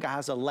no longer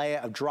has a layer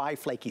of dry,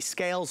 flaky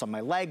scales on my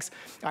legs.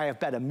 I have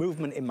better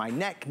movement in my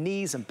neck,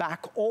 knees, and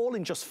back, all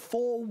in just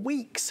 4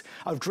 weeks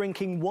of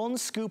drinking 1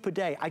 scoop a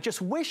day. I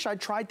just wish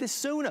I'd tried this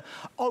sooner.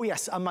 Oh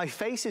yes, and my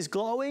face is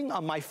glowing,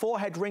 and my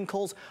forehead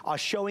wrinkles are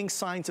showing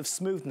signs of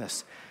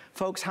smoothness.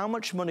 Folks, how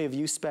much money have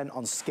you spent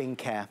on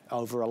skincare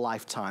over a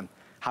lifetime?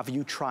 Have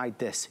you tried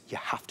this? You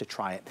have to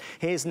try it.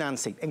 Here's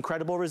Nancy.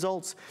 Incredible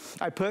results.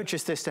 I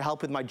purchased this to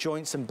help with my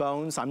joints and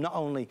bones. I'm not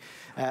only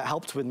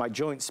helped with my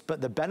joints,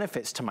 but the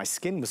benefits to my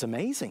skin was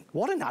amazing.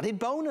 What an added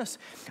bonus.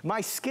 My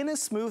skin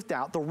has smoothed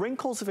out. The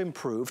wrinkles have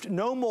improved.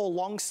 No more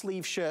long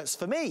sleeve shirts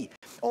for me.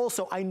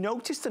 Also, I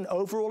noticed an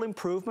overall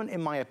improvement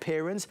in my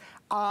appearance.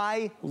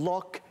 I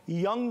look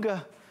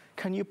younger.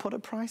 Can you put a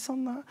price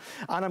on that?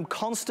 And I'm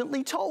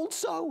constantly told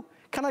so.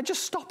 Can I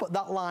just stop at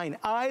that line?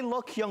 I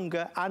look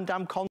younger and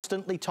I'm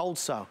constantly told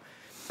so.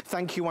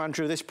 Thank you,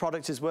 Andrew. This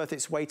product is worth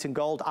its weight in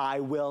gold.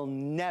 I will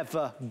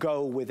never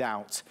go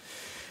without.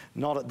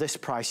 Not at this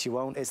price, you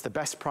won't. It's the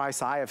best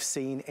price I have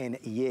seen in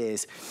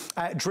years.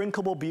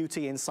 Drinkable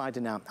beauty inside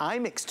and out. I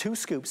mix 2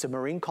 scoops of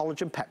marine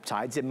collagen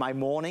peptides in my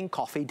morning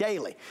coffee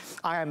daily.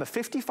 I am a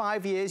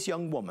 55 years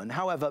young woman.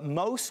 However,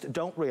 most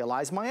don't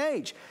realize my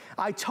age.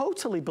 I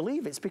totally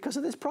believe it's because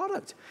of this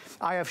product.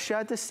 I have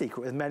shared this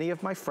secret with many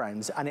of my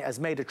friends, and it has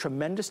made a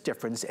tremendous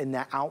difference in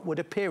their outward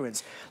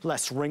appearance.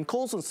 Less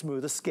wrinkles and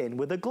smoother skin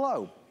with a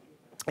glow.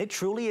 It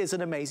truly is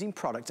an amazing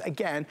product.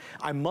 Again,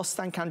 I must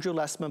thank Andrew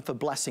Lessman for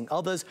blessing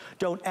others.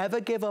 Don't ever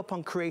give up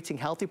on creating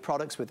healthy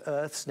products with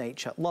Earth's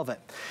nature. Love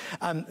it.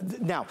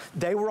 Now,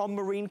 they were on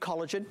marine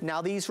collagen.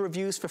 Now, these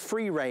reviews for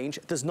free range,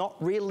 there's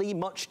not really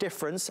much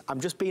difference.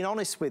 I'm just being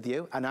honest with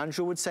you, and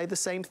Andrew would say the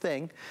same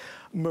thing.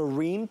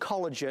 Marine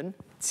collagen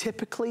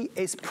typically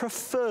is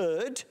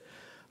preferred.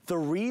 The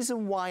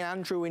reason why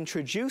Andrew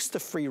introduced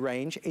the free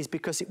range is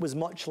because it was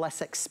much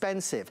less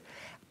expensive.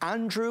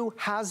 Andrew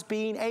has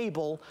been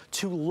able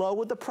to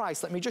lower the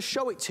price. Let me just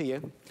show it to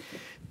you.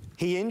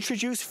 He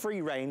introduced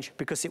free range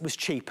because it was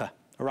cheaper,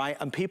 right?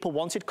 And people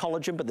wanted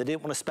collagen, but they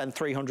didn't want to spend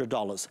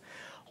 $300.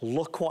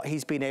 Look what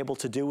he's been able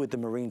to do with the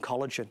marine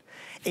collagen.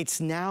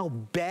 It's now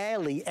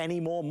barely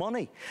any more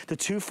money. The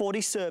 240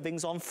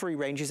 servings on free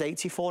range is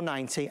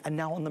 $84.90, and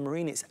now on the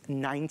marine it's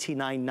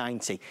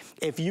 $99.90.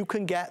 If you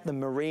can get the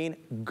marine,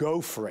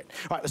 go for it.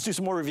 All right, let's do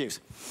some more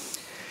reviews.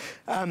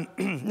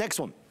 Next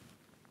one.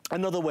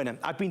 Another winner.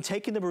 I've been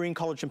taking the marine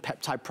collagen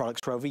peptide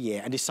products for over a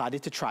year and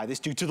decided to try this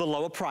due to the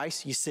lower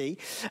price, you see.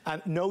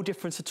 No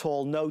difference at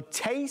all, no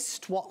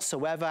taste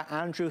whatsoever.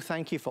 Andrew,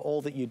 thank you for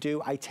all that you do.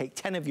 I take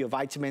 10 of your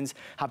vitamins,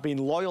 have been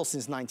loyal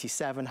since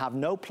 '97, have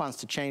no plans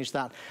to change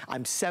that.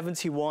 I'm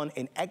 71,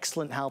 in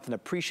excellent health, and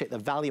appreciate the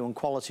value and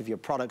quality of your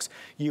products.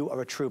 You are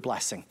a true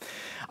blessing.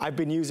 I've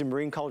been using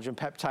marine collagen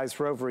peptides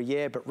for over a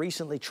year, but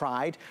recently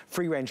tried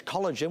free-range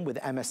collagen with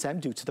MSM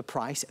due to the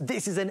price.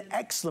 This is an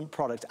excellent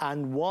product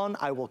and one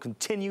I will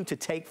continue to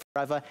take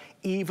forever.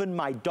 Even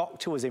my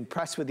doctor was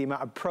impressed with the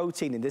amount of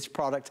protein in this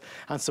product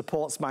and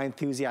supports my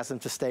enthusiasm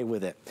to stay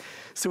with it.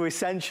 So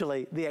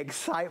essentially, the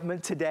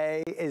excitement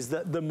today is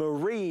that the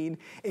marine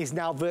is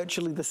now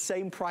virtually the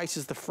same price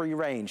as the free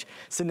range.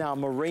 So now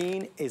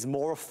marine is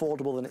more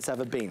affordable than it's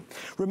ever been.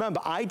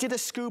 Remember, I did a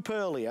scoop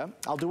earlier.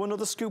 I'll do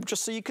another scoop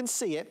just so you can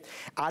see it.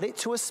 Add it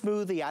to a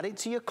smoothie, add it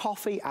to your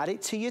coffee, add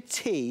it to your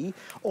tea,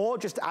 or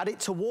just add it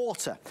to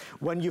water.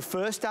 When you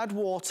first add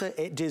water,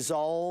 it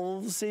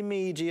dissolves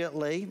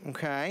immediately,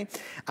 okay?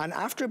 And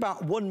after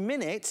about 1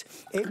 minute,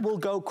 it will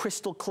go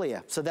crystal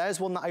clear. So there's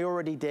one that I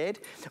already did.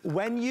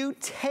 When you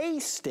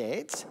taste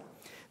it,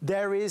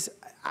 there is,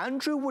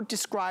 Andrew would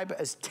describe it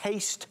as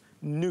taste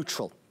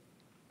neutral.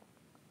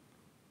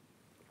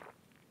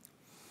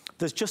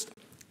 There's just,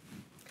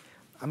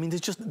 I mean,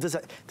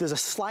 there's a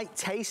slight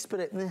taste, but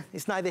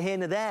it's neither here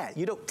nor there.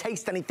 You don't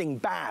taste anything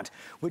bad,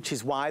 which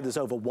is why there's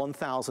over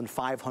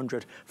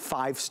 1,500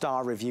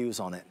 5-star reviews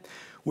on it.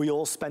 We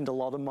all spend a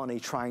lot of money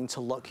trying to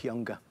look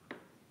younger.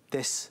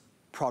 This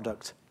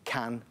product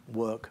can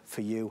work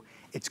for you.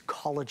 It's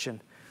collagen,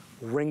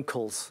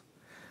 wrinkles,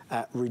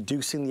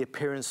 reducing the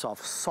appearance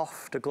of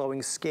softer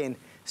glowing skin,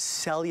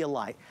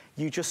 cellulite.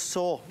 You just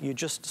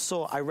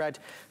saw, I read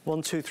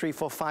 1, 2, 3,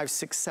 4, 5,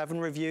 6, 7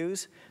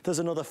 reviews. There's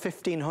another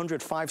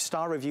 1,500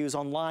 5-star reviews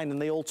online,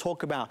 and they all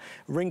talk about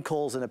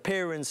wrinkles and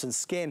appearance and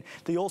skin.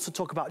 They also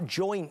talk about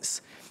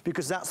joints,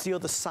 because that's the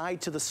other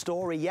side to the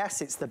story.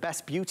 Yes, it's the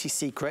best beauty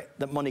secret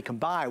that money can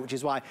buy, which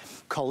is why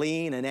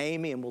Colleen and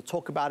Amy, and we'll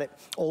talk about it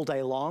all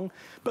day long.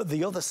 But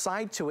the other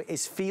side to it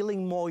is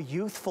feeling more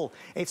youthful.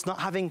 It's not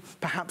having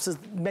perhaps as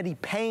many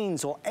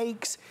pains or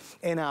aches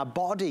in our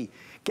body,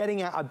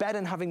 getting out of bed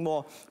and having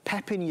more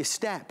pep in your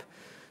step.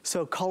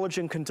 So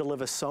collagen can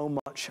deliver so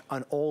much,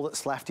 and all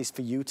that's left is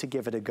for you to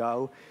give it a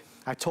go.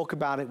 I talk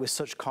about it with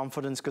such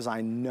confidence because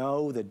I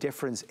know the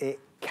difference it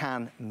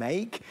can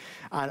make,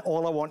 and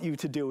all I want you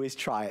to do is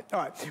try it. All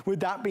right, with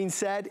that being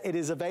said, it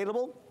is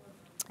available.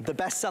 The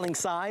best-selling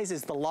size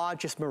is the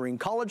largest marine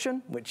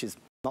collagen, which is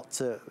not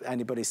to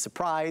anybody's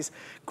surprise.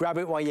 Grab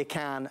it while you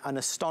can. An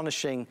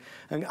astonishing,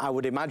 and I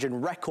would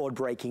imagine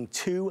record-breaking,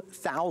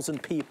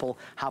 2,000 people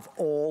have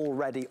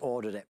already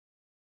ordered it.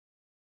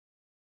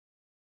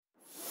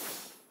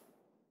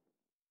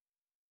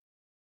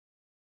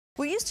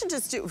 We used to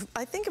just do,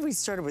 I think we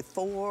started with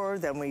 4,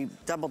 then we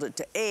doubled it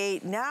to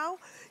 8. Now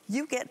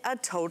you get a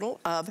total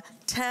of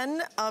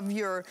 10 of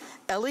your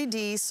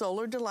LED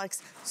Solar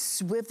Deluxe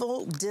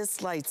swivel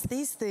disc lights.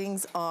 These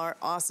things are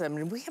awesome,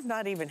 and we have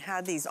not even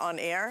had these on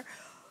air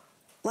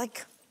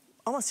like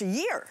almost a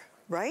year,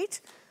 right?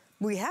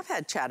 We have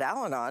had Chad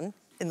Allen on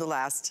in the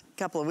last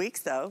couple of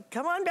weeks though.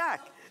 Come on back.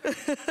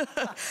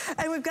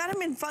 And we've got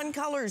them in fun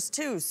colors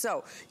too.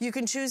 So you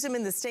can choose them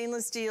in the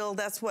stainless steel.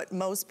 That's what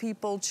most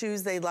people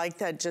choose. They like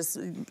that just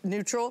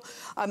neutral.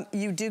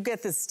 You do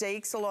get the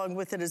stakes along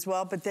with it as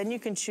well, but then you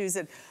can choose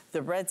it.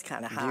 The red's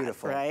kind of hot,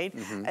 beautiful, right?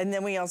 Mm-hmm. And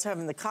then we also have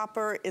in the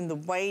copper, in the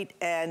white,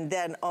 and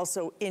then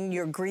also in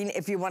your green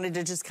if you wanted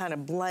to just kind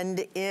of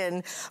blend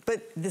in.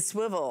 But the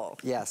swivel,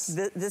 yes,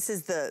 this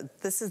is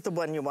the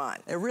one you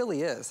want. It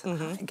really is.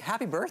 Mm-hmm.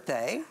 Happy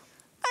birthday.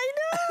 I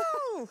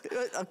know.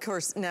 Of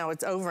course, now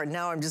it's over.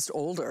 Now I'm just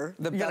older.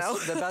 The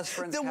best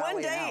friends. The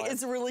one day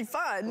is really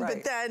fun, right.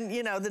 But then,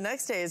 you know, the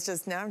next day is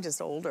just, now I'm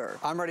just older.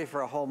 I'm ready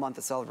for a whole month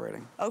of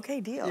celebrating.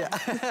 Okay, deal. Yeah.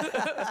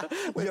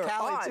 With You're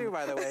Callie on. too,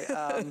 by the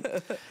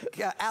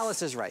way.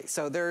 Alice is right.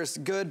 So there's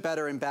good,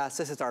 better, and best.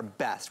 This is our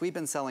best. We've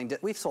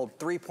sold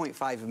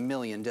 3.5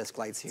 million disc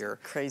lights here.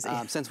 Crazy.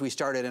 Since we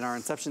started in our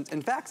inception.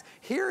 In fact,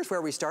 here's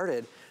where we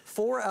started.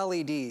 4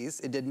 LEDs.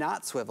 It did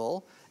not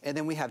swivel. And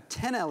then we have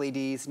 10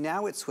 LEDs,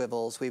 now it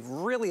swivels. We've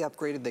really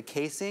upgraded the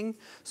casing.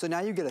 So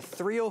now you get a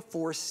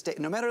 304,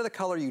 no matter the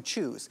color you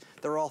choose,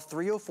 they're all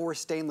 304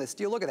 stainless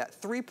steel. Look at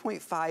that,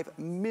 3.5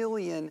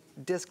 million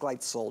disc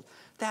lights sold.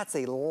 That's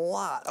a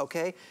lot,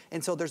 okay?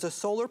 And so there's a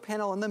solar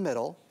panel in the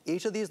middle.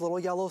 Each of these little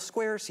yellow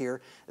squares here,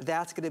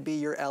 that's gonna be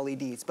your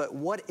LEDs. But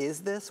what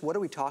is this? What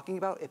are we talking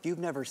about if you've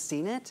never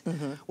seen it?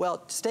 Mm-hmm.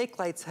 Well, stake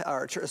lights,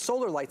 or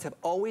solar lights have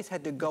always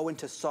had to go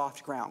into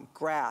soft ground,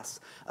 grass,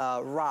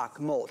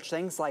 rock, mulch,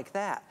 things like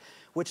that.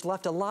 which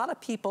left a lot of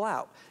people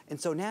out. And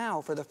so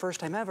now, for the first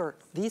time ever,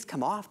 these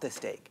come off the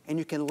stake and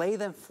you can lay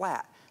them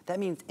flat. That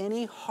means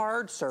any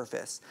hard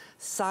surface,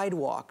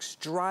 sidewalks,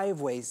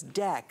 driveways,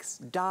 decks,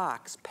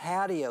 docks,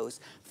 patios,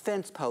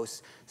 fence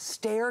posts,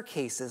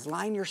 staircases,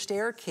 line your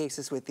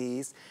staircases with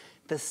these.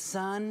 The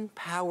sun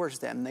powers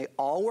them. They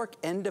all work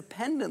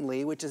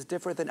independently, which is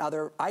different than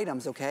other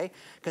items, okay?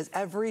 Because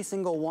every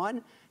single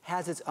one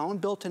has its own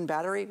built-in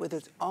battery with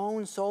its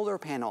own solar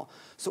panel.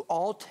 So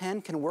all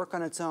 10 can work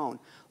on its own.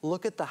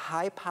 Look at the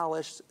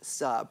high-polished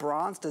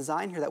bronze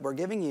design here that we're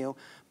giving you.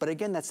 But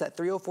again, that's that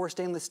 304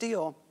 stainless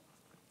steel.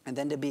 And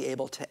then to be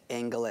able to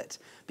angle it,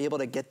 be able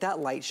to get that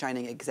light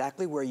shining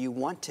exactly where you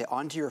want it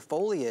onto your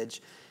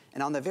foliage.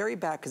 And on the very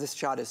back, because this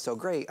shot is so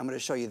great, I'm going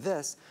to show you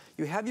this.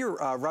 You have your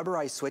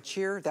rubberized switch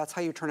here. That's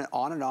how you turn it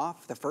on and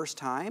off the first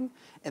time.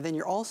 And then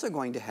you're also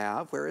going to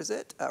have, where is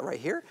it? Right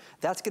here.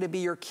 That's going to be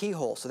your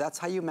keyhole. So that's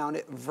how you mount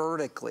it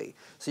vertically.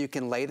 So you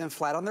can lay them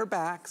flat on their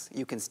backs.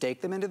 You can stake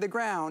them into the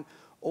ground.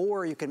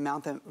 Or you can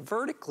mount them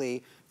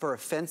vertically for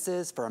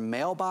fences, for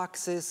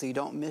mailboxes, so you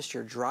don't miss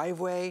your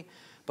driveway.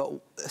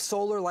 But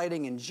solar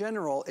lighting in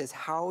general is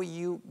how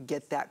you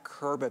get that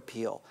curb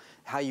appeal,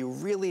 how you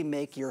really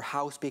make your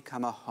house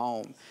become a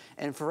home.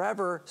 And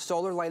forever,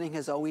 solar lighting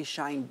has always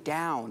shined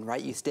down,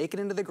 right? You stake it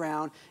into the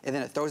ground, and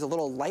then it throws a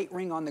little light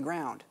ring on the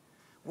ground.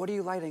 What are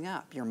you lighting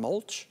up? Your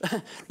mulch?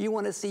 You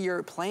want to see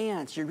your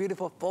plants, your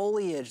beautiful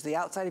foliage, the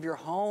outside of your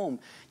home.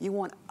 You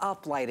want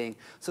up lighting.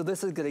 So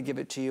this is going to give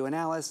it to you. And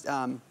Alice,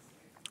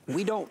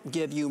 we don't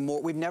give you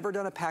more. We've never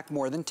done a pack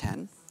more than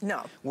 10.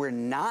 No. We're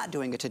not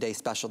doing a Today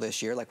Special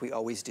this year like we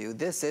always do.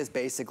 This is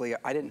basically,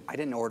 I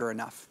didn't order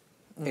enough.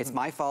 It's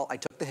my fault. I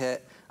took the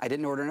hit. I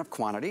didn't order enough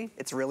quantity.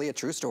 It's really a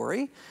true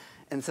story.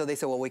 And so they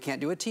said, well, we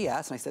can't do a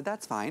TS. And I said,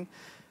 that's fine.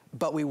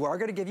 But we are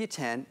going to give you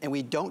 10, and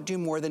we don't do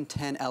more than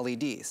 10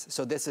 LEDs.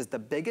 So this is the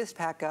biggest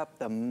pack up,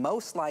 the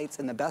most lights,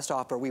 and the best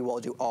offer we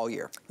will do all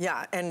year.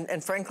 Yeah,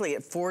 and frankly,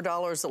 at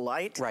 $4 a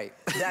light, right.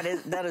 that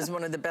is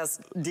one of the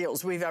best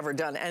deals we've ever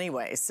done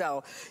anyway.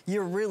 So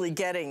you're really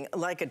getting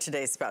like a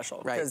Today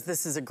Special, because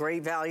this is a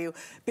great value,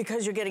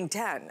 because you're getting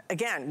 10.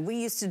 Again,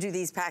 we used to do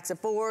these packs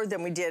of 4,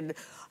 then we did,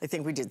 I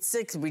think we did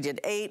 6, we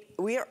did 8.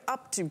 We are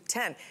up to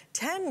 10.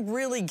 10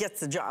 really gets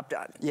the job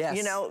done. Yes.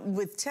 You know,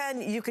 with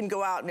 10, you can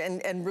go out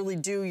and really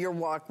do your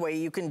walkway.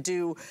 You can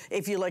do,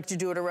 if you like to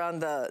do it around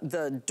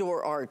the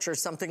door arch or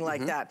something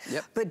like that.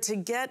 Yep. But to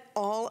get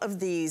all of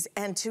these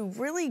and to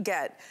really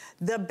get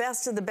the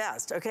best of the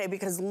best, okay?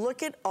 Because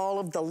look at all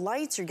of the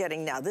lights you're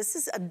getting now. This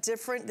is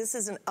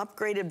an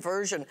upgraded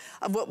version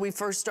of what we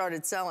first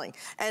started selling.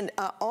 And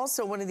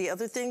also one of the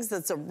other things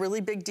that's a really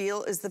big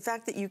deal is the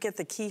fact that you get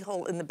the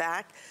keyhole in the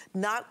back.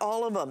 Not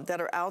all of them that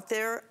are out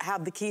there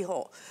have the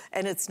keyhole.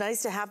 And it's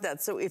nice to have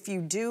that. So if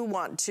you do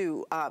want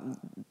to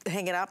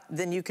hang it up,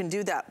 then you can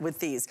do that with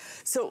these.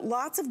 So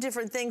lots of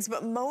different things,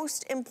 but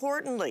most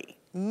importantly,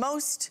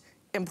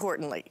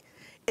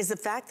 is the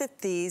fact that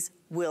these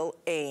will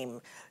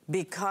aim.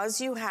 Because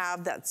you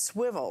have that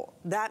swivel,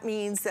 that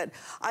means that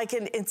I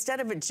can, instead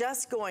of it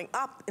just going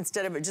up,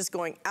 instead of it just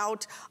going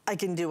out, I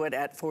can do it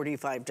at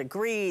 45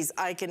 degrees.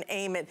 I can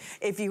aim it.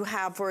 If you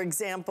have, for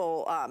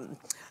example,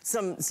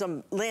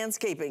 some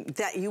landscaping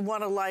that you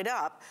want to light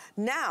up,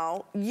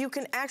 now you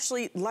can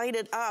actually light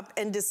it up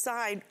and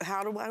decide,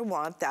 how do I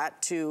want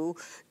that to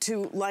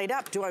light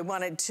up? Do I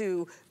want it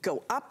to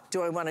go up?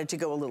 Do I want it to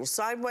go a little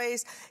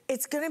sideways?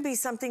 It's going to be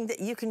something that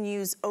you can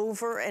use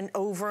over and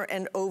over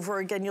and over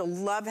again. You'll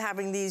love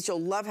having these.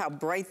 You'll love how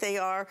bright they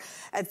are.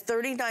 At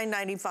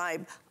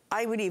 $39.95,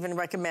 I would even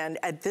recommend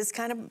at this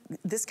kind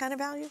of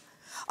value,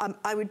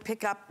 I would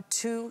pick up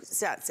 2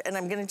 sets. And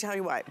I'm going to tell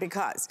you why.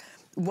 Because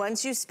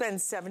once you spend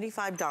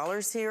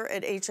 $75 here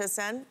at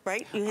HSN,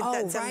 right? You hit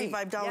that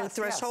 $75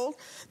 threshold,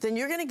 then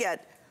you're going to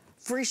get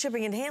free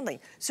shipping and handling.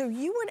 So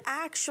you would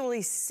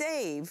actually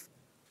save,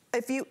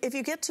 if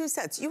you get 2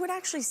 sets, you would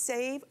actually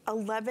save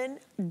 $11.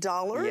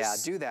 Yeah,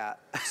 do that.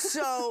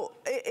 So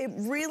it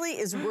really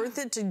is worth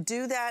it to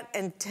do that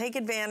and take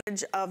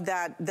advantage of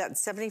that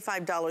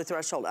 $75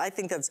 threshold. I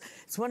think it's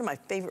one of my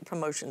favorite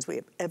promotions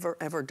we have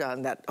ever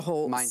done, that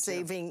whole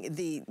saving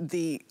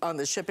the on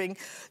the shipping.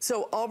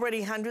 So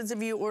already hundreds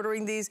of you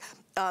ordering these.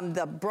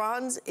 The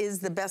bronze is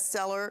the best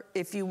seller.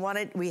 If you want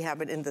it, we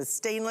have it in the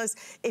stainless.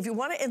 If you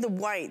want it in the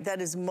white, that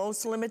is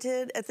most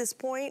limited at this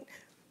point.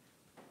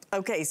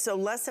 Okay, so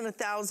less than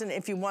 1,000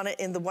 if you want it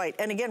in the white.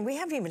 And again, we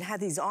haven't even had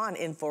these on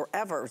in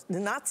forever,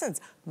 not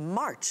since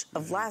March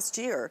of last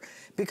year,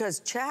 because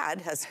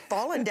Chad has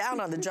fallen down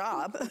on the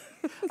job.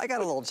 I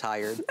got a little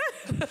tired.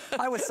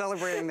 I was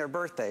celebrating their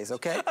birthdays,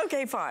 okay?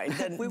 Okay, fine.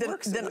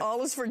 Then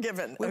all is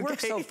forgiven. We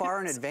worked so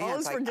far in advance. All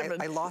is forgiven.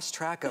 I lost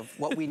track of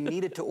what we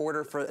needed to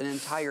order for an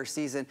entire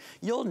season.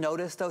 You'll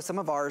notice, though, some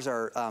of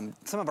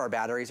our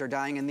batteries are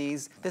dying in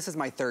these. This is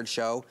my 3rd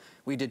show.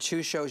 We did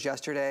 2 shows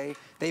yesterday.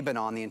 They've been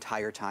on the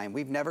entire time.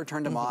 We've never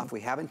turned them off.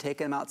 We haven't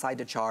taken them outside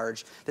to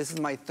charge. This is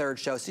my 3rd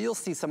show, so you'll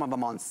see some of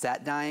them on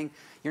set dying.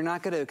 You're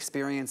not going to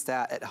experience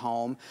that at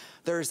home.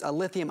 There's a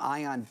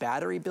lithium-ion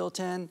battery built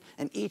in,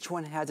 and each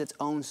one has its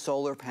own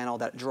solar panel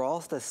that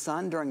draws the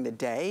sun during the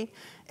day,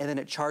 and then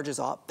it charges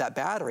up that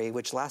battery,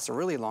 which lasts a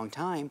really long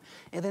time,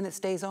 and then it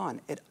stays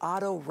on. It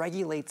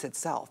auto-regulates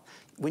itself.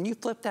 When you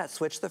flip that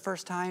switch the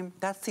first time,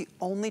 that's the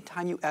only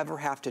time you ever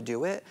have to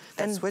do it.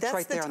 That switch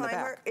right there on the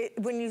back.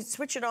 When you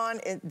switch it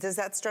on, does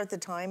that start the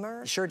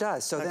timer? It sure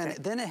does. So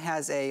then it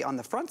has on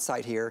the front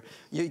side here,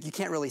 you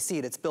can't really see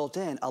it, it's built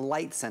in, a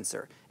light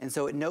sensor. And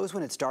so it knows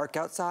when it's dark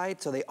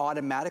outside, so they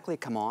automatically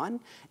come on,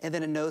 and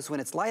then it knows when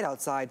it's light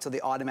outside, so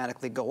they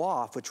automatically go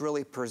off, which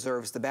really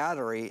preserves the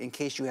battery in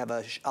case you have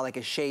like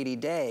a shady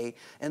day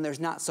and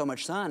there's not so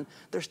much sun,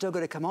 they're still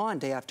gonna come on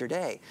day after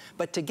day.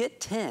 But to get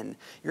 10,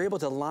 you're able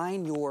to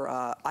line your,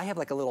 I have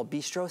like a little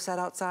bistro set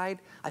outside.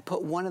 I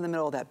put one in the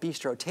middle of that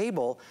bistro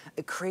table.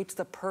 It creates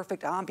the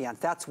perfect ambiance.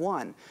 That's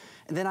one.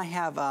 And then I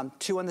have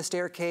 2 on the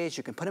staircase.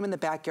 You can put them in the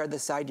backyard, the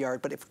side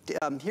yard. But if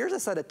here's a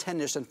set of 10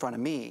 just in front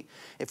of me.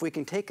 If we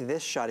can take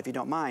this shot, if you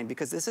don't mind,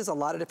 because this is a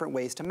lot of different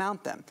ways to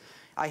mount them.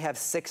 I have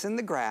 6 in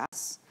the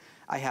grass.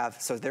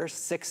 So there's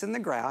 6 in the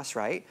grass,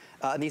 right?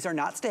 And these are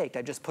not staked,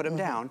 I just put them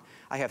down.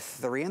 I have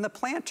 3 in the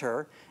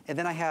planter, and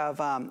then I have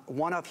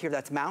 1 up here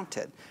that's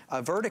mounted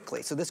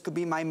vertically. So this could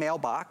be my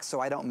mailbox, so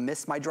I don't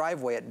miss my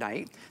driveway at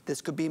night. This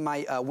could be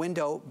my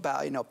window,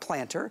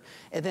 planter,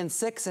 and then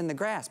 6 in the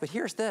grass. But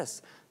here's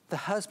this. The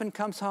husband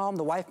comes home,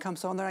 the wife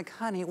comes home, they're like,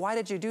 honey, why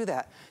did you do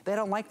that? They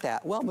don't like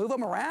that. Well, move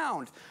them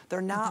around.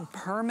 They're not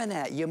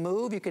permanent. You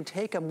move, you can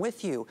take them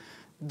with you.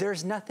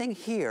 There's nothing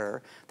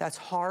here that's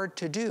hard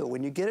to do.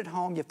 When you get it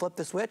home, you flip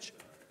the switch,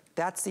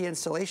 that's the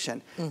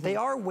installation. They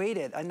are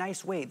weighted, a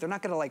nice weight. They're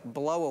not gonna like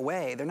blow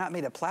away. They're not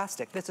made of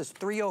plastic. This is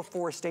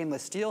 304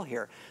 stainless steel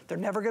here. They're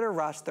never gonna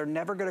rust, they're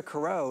never gonna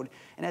corrode.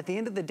 And at the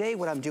end of the day,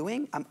 what I'm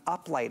doing, I'm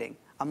uplighting.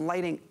 I'm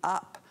lighting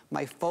up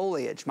my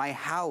foliage, my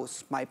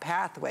house, my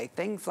pathway,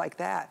 things like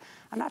that.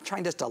 I'm not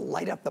trying just to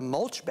light up the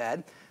mulch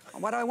bed.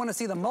 Why do I want to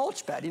see the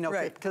mulch bed?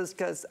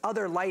 Because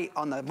other light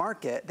on the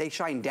market, they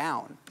shine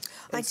down.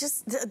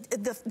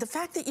 The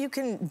fact that you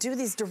can do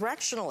these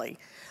directionally,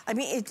 I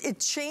mean, it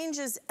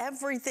changes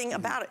everything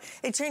about it.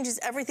 It changes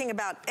everything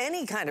about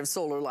any kind of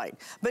solar light.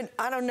 But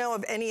I don't know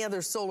of any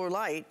other solar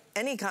light,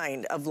 any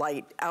kind of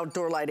light,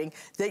 outdoor lighting,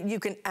 that you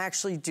can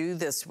actually do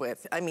this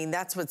with. I mean,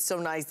 that's what's so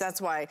nice. That's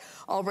why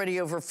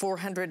already over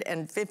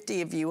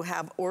 450 of you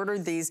have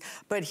ordered these.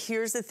 But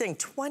here's the thing,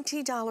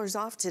 $20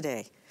 off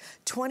today.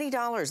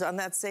 $20 on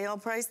that sale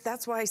price.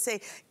 That's why I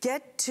say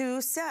get 2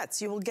 sets.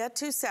 You will get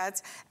 2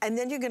 sets, and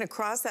then you're gonna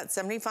cross that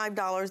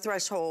 $75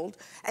 threshold,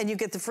 and you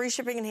get the free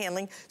shipping and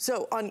handling.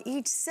 So on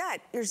each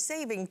set, you're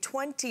saving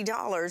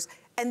 $20,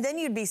 and then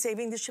you'd be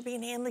saving the shipping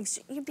and handling.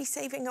 You'd be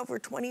saving over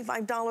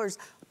 $25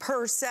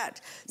 per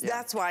set.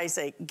 That's why I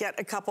say get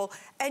a couple.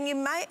 And you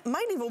might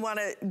even want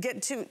to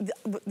get to,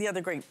 the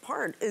other great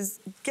part is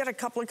get a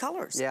couple of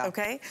colors,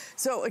 okay?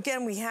 So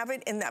again, we have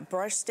it in that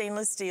brushed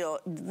stainless steel,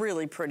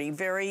 really pretty,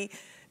 very,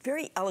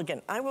 very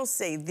elegant. I will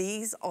say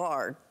these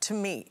are, to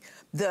me,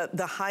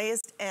 the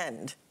highest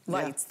end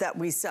lights that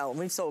we sell.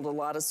 We've sold a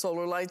lot of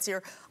solar lights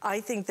here. I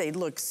think they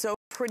look so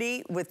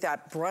pretty with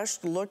that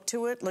brushed look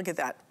to it. Look at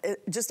that,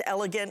 just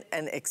elegant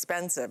and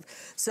expensive.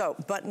 So,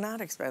 but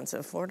not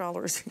expensive,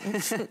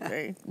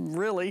 $4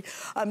 really.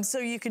 So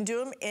you can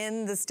do them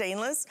in the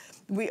stainless.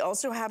 We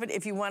also have it,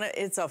 if you want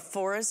to, it's a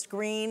forest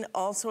green,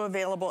 also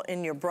available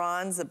in your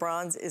bronze. The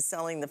bronze is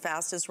selling the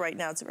fastest right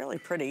now. It's really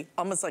pretty,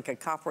 almost like a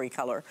coppery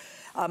color.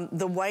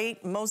 The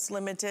white, most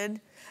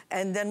limited.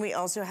 And then we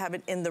also have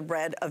it in the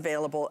red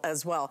available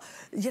as well.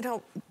 You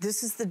know,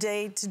 this is the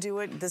day to do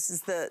it. This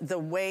is the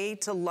way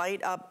to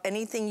light up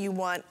anything you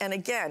want. And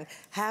again,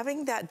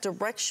 having that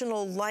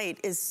directional light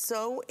is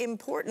so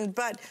important.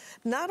 But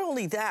not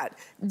only that,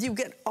 you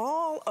get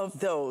all of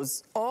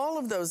those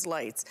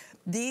lights.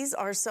 These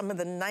are some of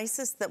the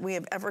nicest that we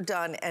have ever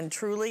done, and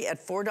truly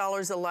at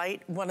 $4 a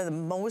light, one of the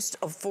most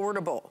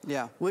affordable.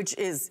 Which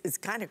is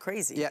kind of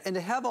crazy. And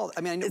to have all,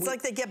 I mean, it's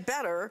like they get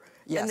better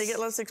and they get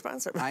less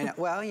expensive. I know.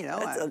 Well, you know,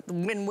 it's a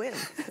win-win.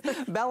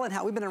 Bell and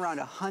Hal, we've been around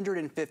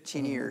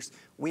 115 years.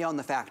 We own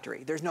the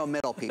factory. There's no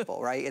middle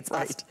people, right? It's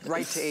us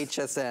right to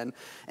HSN.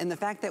 And the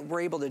fact that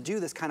we're able to do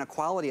this kind of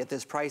quality at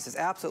this price is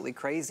absolutely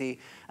crazy.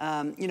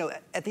 You know,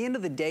 at the end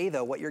of the day,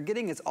 though, what you're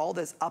getting is all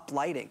this up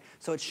lighting.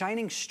 So it's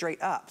shining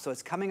straight up. So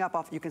it's coming up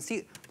off, you can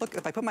see, look,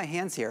 if I put my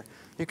hands here,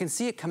 you can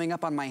see it coming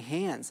up on my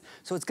hands.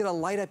 So it's gonna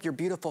light up your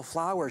beautiful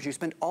flowers. You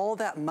spend all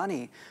that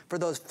money for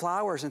those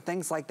flowers and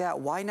things like that.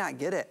 Why not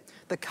get it?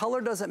 The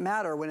color doesn't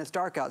matter when it's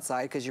dark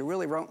outside because you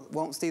really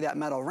won't see that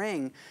metal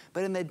ring.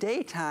 But in the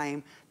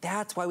daytime,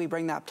 that's why we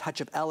bring that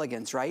touch of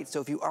elegance, right? So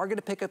if you are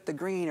gonna pick up the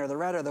green or the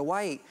red or the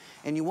white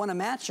and you wanna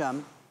match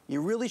them,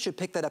 you really should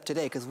pick that up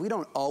today because we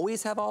don't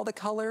always have all the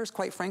colors,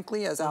 quite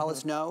frankly, as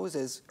Alice knows,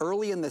 is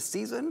early in the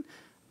season.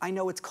 I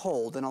know it's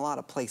cold in a lot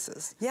of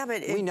places. Yeah,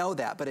 but we know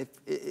that, but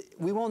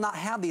we will not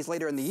have these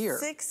later in the year.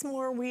 6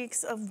 more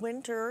weeks of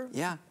winter.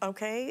 Yeah.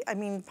 Okay, I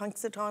mean,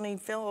 Punxsutawney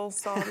Phil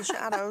saw the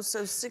shadows,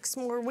 so 6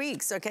 more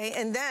weeks, okay?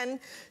 And then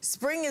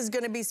spring is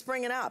gonna be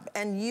springing up,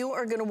 and you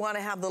are gonna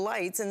wanna have the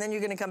lights, and then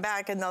you're gonna come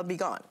back and they'll be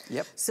gone.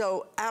 Yep.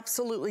 So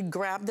absolutely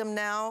grab them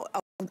now.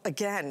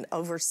 Again,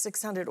 over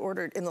 600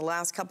 ordered in the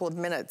last couple of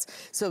minutes.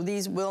 So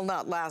these will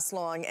not last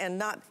long and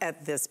not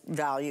at this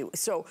value.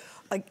 So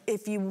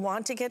if you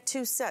want to get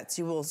 2 sets,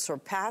 you will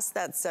surpass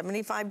that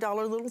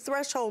 $75 little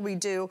threshold we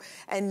do,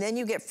 and then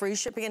you get free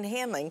shipping and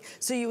handling.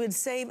 So you would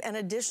save an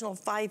additional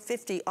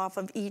 $5.50 off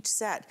of each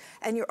set.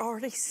 And you're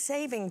already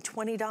saving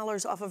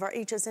 $20 off of our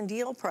HSN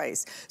deal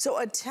price.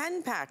 So a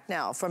 10-pack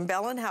now from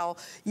Bell & Howell,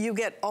 you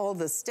get all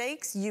the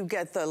steaks, you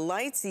get the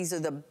lights. These are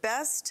the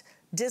best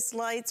disc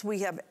lights we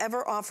have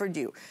ever offered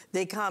you.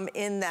 They come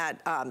in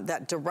that,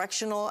 that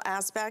directional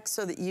aspect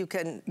so that you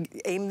can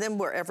aim them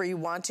wherever you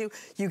want to.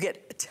 You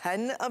get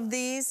 10 of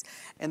these.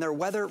 And they're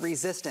weather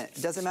resistant.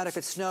 It doesn't matter if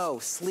it's snow,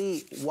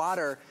 sleet,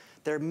 water.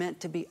 They're meant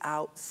to be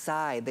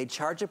outside. They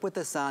charge up with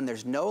the sun.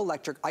 There's no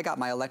electric. I got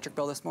my electric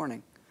bill this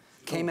morning.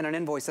 Came in an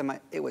invoice and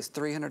it was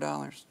 $300.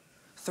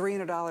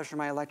 $300 for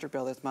my electric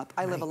bill this month.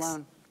 I live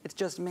alone. It's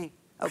just me.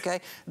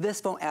 Okay,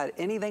 this won't add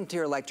anything to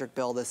your electric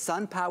bill. The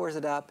sun powers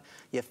it up.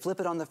 You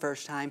flip it on the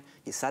first time.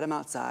 You set them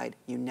outside.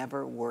 You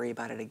never worry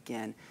about it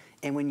again.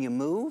 And when you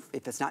move,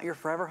 if it's not your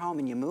forever home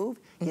and you move,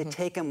 you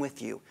take them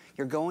with you.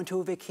 You're going to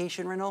a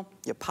vacation rental,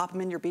 you pop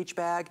them in your beach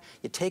bag,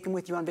 you take them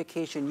with you on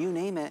vacation, you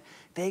name it,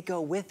 they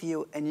go with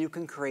you and you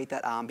can create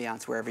that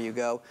ambiance wherever you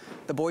go.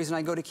 The boys and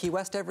I go to Key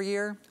West every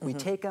year. We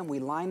take them, we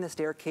line the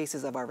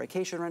staircases of our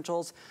vacation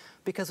rentals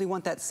because we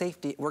want that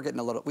safety.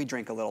 We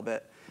drink a little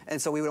bit. And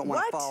so we don't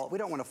want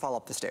to fall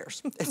up the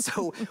stairs. And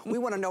so we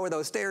want to know where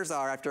those stairs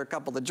are after a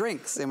couple of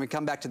drinks and we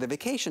come back to the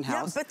vacation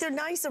house. Yeah, but they're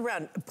nice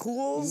around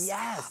pools.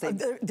 Yes.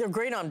 They're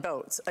great on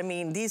boats. I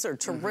mean, these are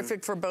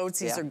terrific for boats.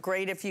 These are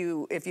great if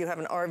you have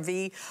an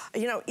RV.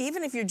 You know,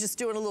 even if you're just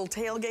doing a little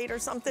tailgate or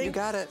something. You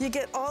got it. You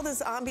get all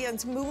this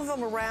ambience, move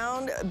them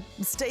around,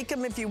 stake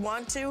them if you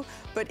want to.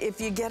 But if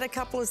you get a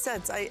couple of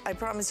sets, I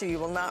promise you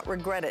will not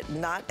regret it.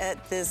 Not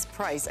at this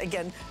price.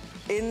 Again,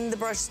 in the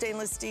brushed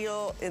stainless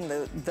steel, in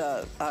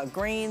the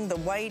green, the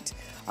white.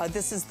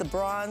 This is the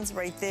bronze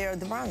right there.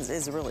 The bronze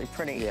is really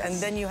pretty. Yes. And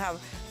then you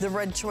have the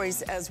red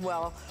choice as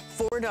well.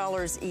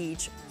 $4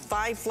 each,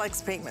 5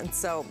 flex payments.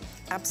 So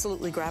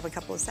absolutely grab a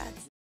couple of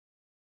sets.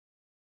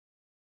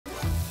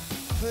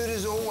 Food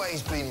has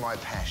always been my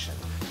passion.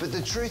 But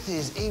the truth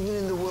is, even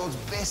in the world's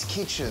best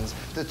kitchens,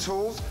 the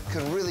tools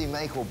can really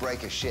make or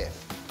break a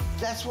chef.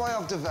 That's why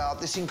I've developed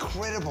this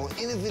incredible,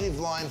 innovative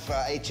line for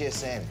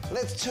HSN.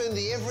 Let's turn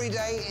the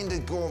everyday into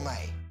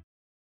gourmet.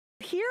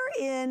 Here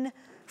in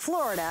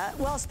Florida,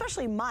 well,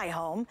 especially my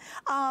home,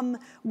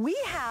 we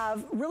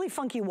have really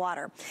funky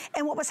water.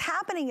 And what was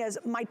happening is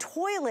my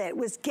toilet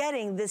was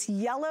getting this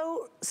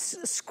yellow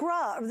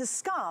this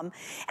scum,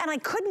 and I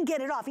couldn't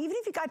get it off, even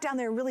if you got down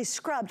there and really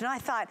scrubbed. And I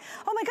thought,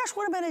 oh my gosh,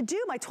 what am I gonna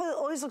do? My toilet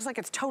always looks like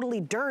it's totally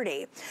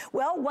dirty.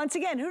 Well, once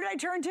again, who did I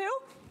turn to?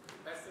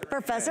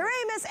 Professor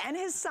Amos and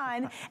his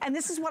son, and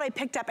this is what I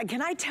picked up. And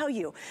can I tell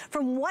you,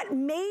 from what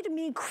made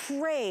me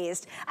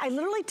crazed, I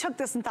literally took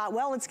this and thought,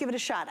 well, let's give it a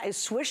shot. I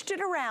swished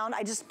it around,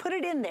 I just put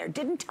it in there,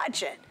 didn't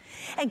touch it.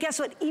 And guess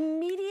what?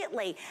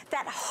 Immediately,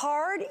 that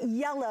hard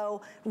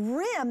yellow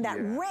rim, that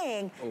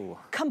ring,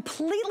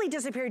 completely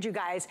disappeared, you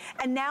guys.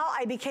 And now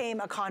I became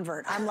a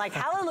convert. I'm like,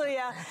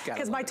 hallelujah,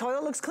 because my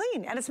toilet looks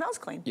clean and it smells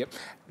clean. Yep.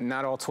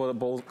 Not all toilet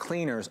bowl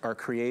cleaners are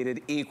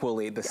created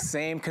equally. The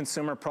same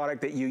consumer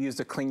product that you use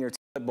to clean your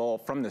toilet bowl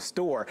from the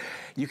store,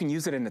 you can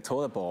use it in the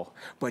toilet bowl,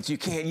 but you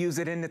can't use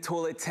it in the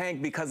toilet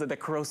tank because of the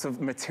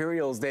corrosive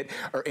materials that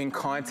are in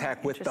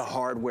contact with the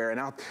hardware. And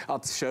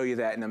I'll show you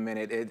that in a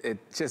minute. It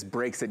just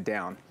breaks it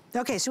down.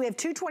 Okay, so we have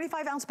 2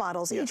 25-ounce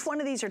bottles. Each one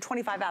of these are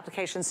 25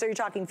 applications, so you're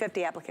talking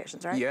 50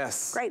 applications, right?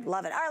 Yes. Great,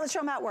 love it. All right, let's show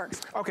them how it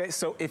works. Okay,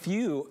 so if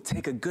you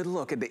take a good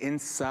look at the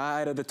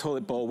inside of the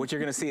toilet bowl, what you're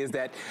gonna see is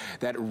that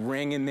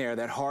ring in there,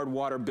 that hard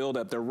water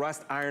buildup, the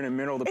rust, iron, and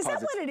mineral deposits. Is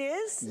that what it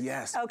is?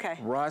 Yes. Okay.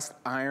 Rust,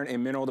 iron,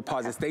 and mineral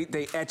deposits.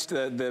 They etched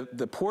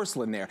the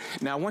porcelain there.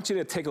 Now, I want you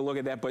to take a look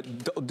at that, but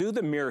do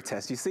the mirror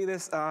test. You see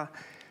this?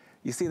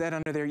 You see that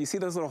under there? You see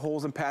those little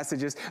holes and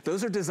passages?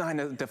 Those are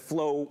designed to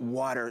flow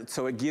water,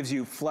 so it gives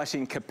you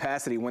flushing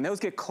capacity. When those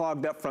get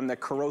clogged up from the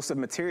corrosive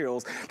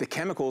materials, the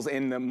chemicals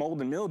in the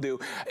mold and mildew,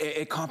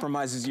 it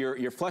compromises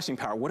your flushing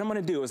power. What I'm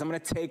gonna do is I'm gonna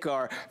take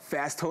our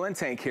fast toilet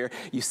tank here.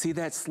 You see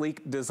that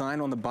sleek design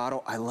on the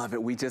bottle? I love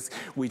it. We just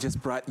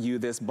brought you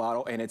this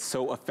bottle, and it's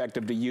so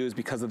effective to use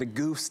because of the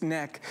goose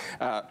neck.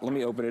 Let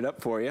me open it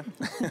up for you.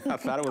 I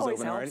thought it was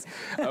open already.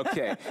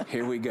 Okay,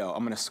 here we go.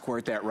 I'm gonna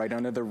squirt that right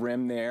under the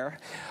rim there.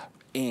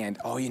 and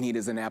all you need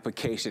is an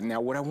application.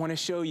 Now, what I want to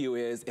show you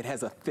is it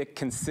has a thick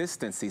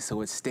consistency,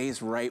 so it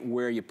stays right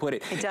where you put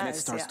it. It does, and it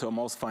starts to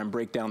emulsify and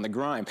break down the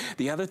grime.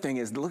 The other thing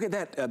is, look at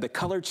that, the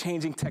color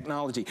changing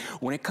technology.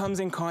 When it comes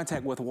in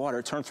contact with water,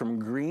 it turns from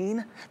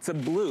green to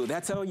blue.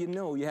 That's how you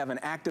know you have an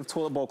active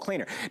toilet bowl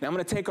cleaner. Now, I'm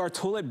going to take our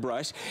toilet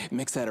brush,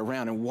 mix that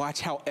around, and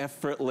watch how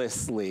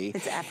effortlessly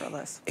it's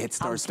effortless. It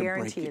starts to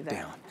break it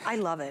down. I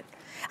love it.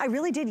 I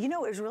really did. You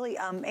know, it was really,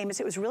 Amos,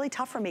 it was really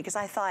tough for me because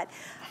I thought,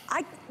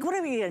 what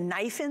do we get a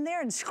knife in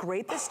there and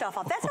scrape this stuff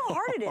off? That's how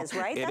hard it is,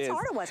 right? That's how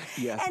hard it was.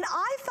 Yes. And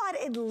I thought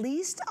at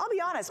least, I'll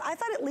be honest, I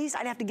thought at least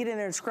I'd have to get in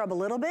there and scrub a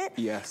little bit.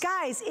 Yes.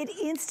 Guys, it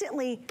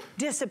instantly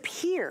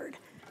disappeared.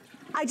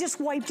 I just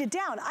wiped it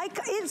down.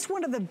 It's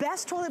one of the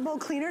best toilet bowl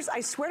cleaners, I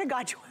swear to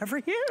God, you'll ever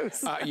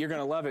use. You're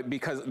gonna love it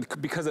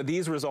because of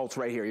these results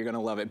right here. You're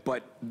gonna love it.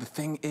 But the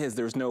thing is,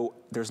 there's no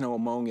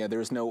ammonia,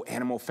 there's no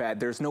animal fat,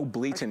 there's no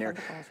bleach in there.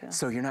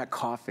 So you're not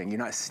coughing, you're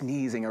not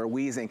sneezing or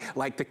wheezing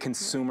like the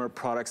consumer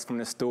products from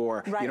the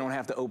store. Right. You don't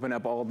have to open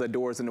up all the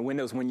doors and the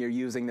windows when you're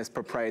using this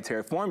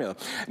proprietary formula.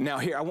 Now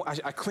here,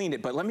 I cleaned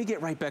it, but let me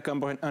get right back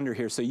under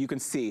here so you can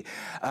see,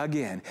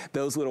 again,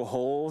 those little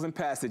holes and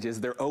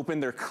passages, they're open,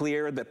 they're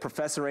clear, the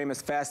Professor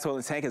Amos Fast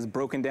Toilet Tank has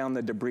broken down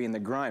the debris and the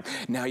grime.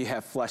 Now you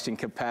have flushing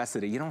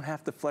capacity. You don't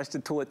have to flush the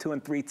toilet 2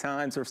 and 3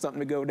 times or something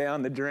to go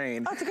down the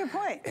drain. Oh, that's a good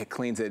point. It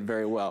cleans it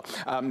very well.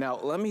 Now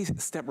let me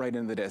step right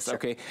into this,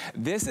 okay?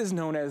 This is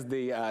known as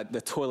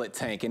the toilet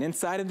tank, and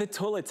inside of the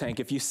toilet tank,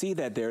 if you see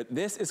that there,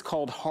 this is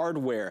called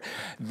hardware.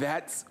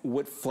 That's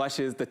what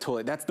flushes the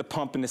toilet. That's the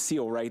pump and the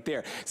seal right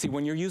there. See,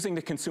 when you're using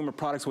the consumer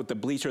products with the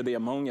bleach or the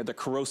ammonia, the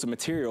corrosive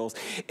materials,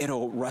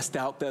 it'll rust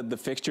out the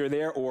fixture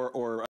there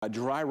or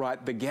dry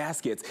rot the gaskets,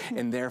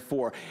 and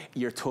therefore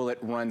your toilet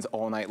runs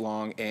all night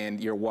long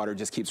and your water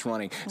just keeps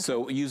running.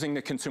 So using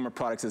the consumer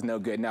products is no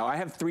good. Now I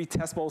have 3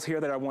 test bowls here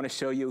that I want to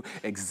show you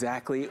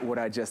exactly what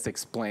I just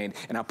explained,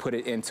 and I'll put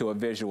it into a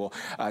visual.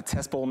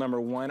 Test bowl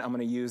number 1, I'm going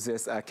to use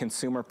this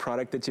consumer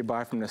product that you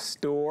buy from the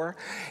store,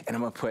 and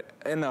I'm going to put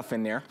enough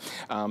in there.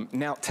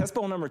 Now test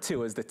bowl number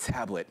 2 is the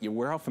tablet.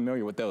 We're all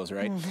familiar with those,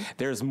 right?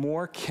 There's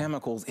more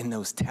chemicals in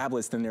those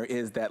tablets than there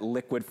is that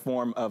liquid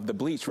form of the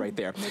bleach right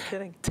there. No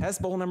kidding.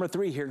 Test bowl number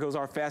 3, here goes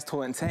our fast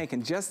toilet and tank,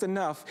 and just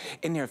enough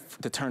in there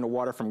to turn the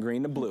water from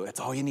green to blue. That's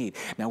all you need.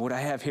 Now what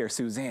I have here,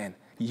 Suzanne,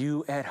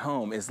 you at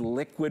home, is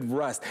liquid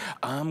rust.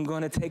 I'm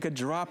gonna take a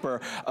dropper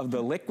of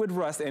the liquid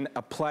rust and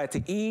apply it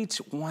to each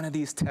one of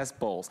these test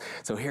bowls.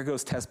 So here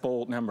goes test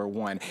bowl number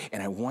 1,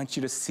 and I want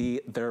you to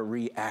see the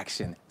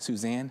reaction.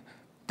 Suzanne,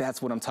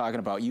 that's what I'm talking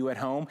about. You at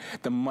home,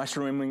 the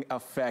mushrooming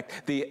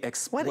effect, the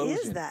explosion. What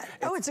is that?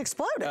 Oh, it's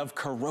exploding. Of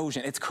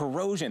corrosion. It's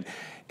corrosion.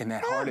 And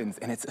that hardens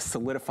and it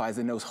solidifies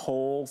in those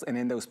holes and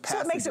in those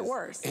passages. So it makes it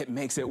worse. It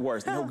makes it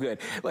worse. No good.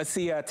 Let's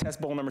see test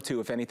bowl number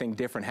 2 if anything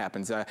different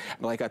happens.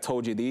 Like I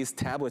told you, these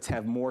tablets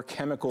have more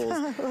chemicals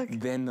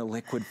than the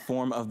liquid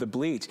form of the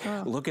bleach.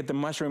 Look at the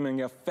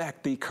mushrooming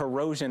effect, the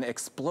corrosion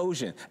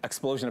explosion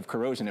of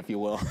corrosion, if you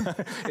will.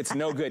 It's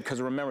no good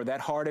because remember, that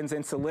hardens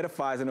and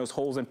solidifies in those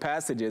holes and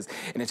passages,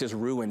 and it just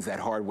ruins that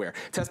hardware.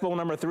 Test bowl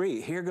number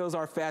 3, here goes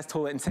our fast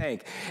toilet and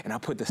tank, and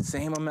I'll put the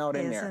same amount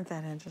in there. Isn't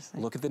that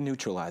interesting? Look at the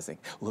neutralizing.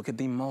 Look at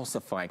the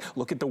emulsifying.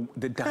 Look at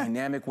the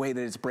dynamic way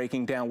that it's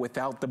breaking down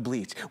without the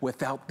bleach,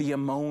 without the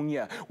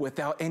ammonia,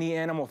 without any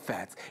animal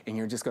fats, and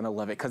you're just gonna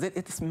love it because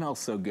it smells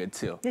so good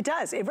too. It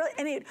does. It really,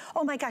 and it,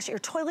 oh my gosh, your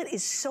toilet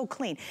is so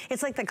clean.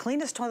 It's like the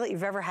cleanest toilet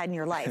you've ever had in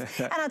your life.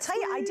 And I'll tell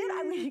you,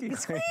 I mean,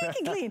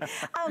 squeaky clean.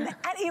 And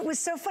it was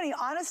so funny,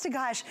 honest to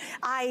gosh,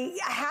 I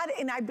had,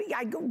 and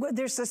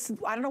there's this,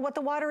 I don't know what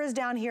the water is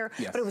down here,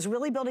 but it was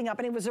really building up,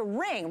 and it was a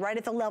ring right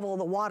at the level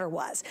the water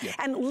was.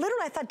 And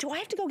literally I thought, do I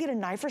have to go get a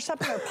knife or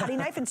something, or a putty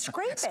knife and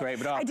scrape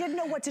it off? I didn't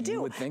know what to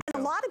do. And a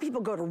lot of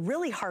people go to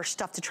really harsh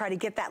stuff to try to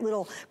get that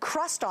little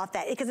crust off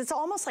that, because it's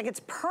almost like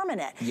it's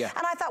permanent. And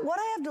I thought, what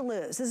do I have to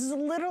lose? This is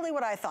literally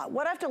what I thought.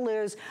 What I have to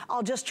lose,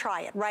 I'll just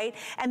try it, right?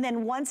 And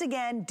then once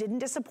again, didn't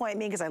disappoint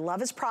me because I love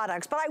his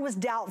products, but I was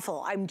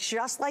doubtful. I'm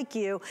just like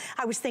you.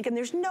 I was thinking,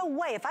 there's no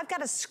way, if I've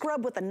got to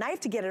scrub with a knife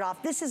to get it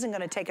off, this isn't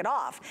gonna take it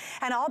off.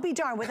 And I'll be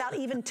darned, without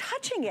even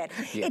touching it,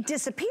 it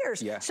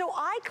disappears. So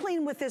I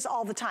clean with this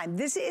all the time.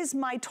 This is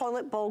my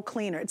toilet bowl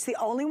cleaner. It's the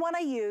only one I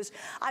use.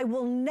 I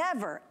will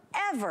never,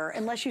 ever,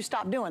 unless you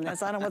stop doing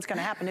this, I don't know what's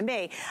gonna happen to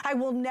me, I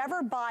will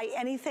never buy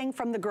anything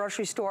from the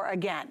grocery store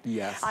again.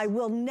 I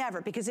will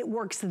never, because it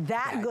works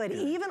that good.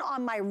 Even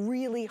on my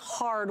really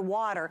hard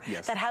water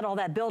that had all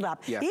that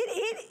buildup.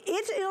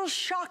 It'll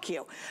shock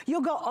you.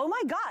 You'll go, oh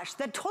my gosh,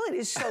 that toilet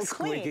is so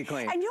clean.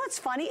 And you know what's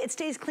funny? It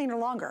stays cleaner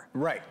longer.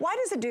 Why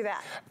does it do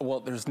that? Well,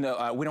 there's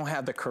no, we don't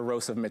have the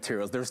corrosive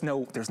materials. There's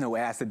no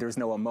acid, there's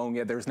no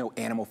ammonia, there's no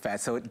animal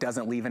fat, so it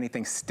doesn't leave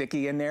anything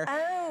sticky in there.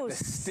 gross.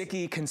 The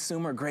sticky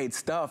consumer grade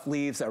stuff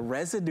leaves a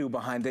residue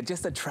behind that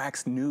just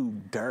attracts new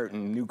dirt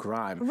and new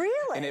grime.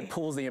 Really? And it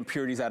pulls the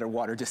impurities out of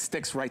water, just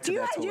sticks right to that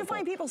toilet bowl. Do you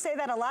find people say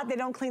that a lot? They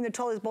don't clean the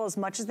toilet bowl as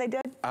much as they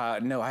did?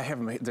 No, I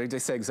haven't. They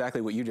say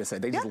exactly what you just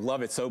said. They just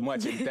love it so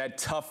much. That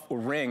tough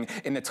ring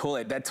in the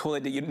toilet, that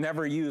toilet that you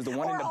never use, the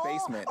one in the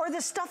basement. Or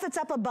the stuff that's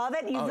up above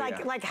it. You're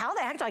like, how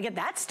the heck do I get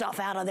that stuff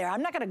out of there?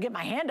 I'm not going to get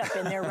my hand up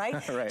in there, right?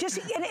 Right. Just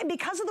and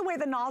because of the way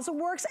the nozzle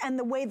works and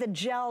the way the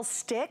gel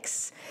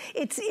sticks,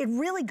 it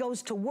really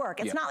goes to work.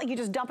 It's not like you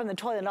just dump in the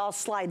toilet and it all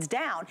slides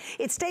down.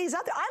 It stays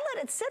up there. I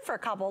let it sit for a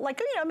couple,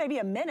 maybe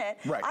a minute.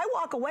 Right. I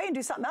walk away and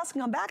do something else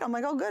and come back. I'm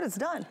like, oh, good, it's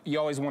done. You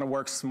always want to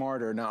work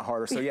smarter, not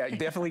harder. So yeah,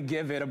 definitely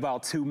give it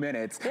about 2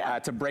 minutes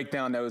to break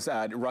down those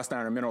rust,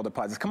 iron, and mineral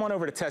deposits. Come on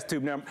over to test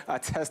toilet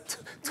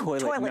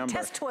number.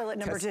 Test toilet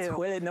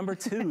number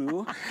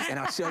 2. And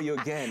I'll show you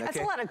again. That's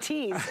a lot of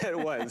T's. It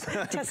was.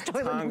 Test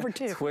toilet number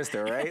 2.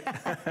 Twister, right?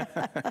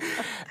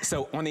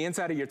 So on the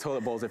inside of your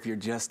toilet bowls, if you're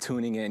just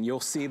tuning in, you'll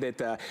see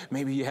that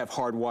maybe you have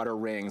hard water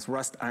rings,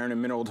 rust, iron,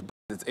 and mineral deposits.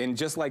 And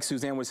just like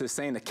Suzanne was just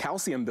saying, the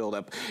calcium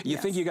buildup, you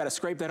think you got to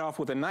scrape that off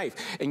with a knife.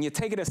 And you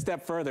take it a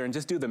step further and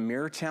just do the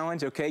mirror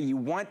challenge, okay? You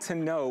want to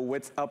know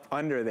what's up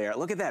under there.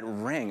 Look at that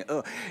ring.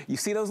 Ugh. You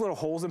see those little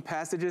holes and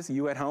passages,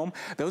 you at home?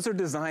 Those are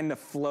designed to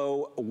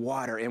flow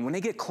water. And when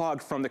they get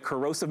clogged from the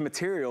corrosive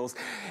materials,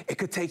 it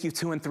could take you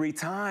 2 and 3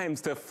 times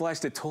to flush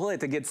the toilet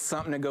to get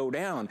something to go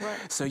down.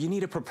 Right. So you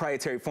need a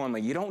proprietary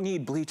formula. You don't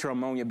need bleach or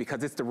ammonia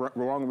because it's the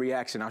wrong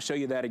reaction. I'll show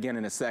you that again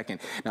in a second.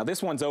 Now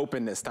this one's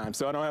open this time,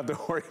 so I don't have to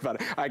worry about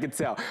it. I can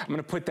tell. I'm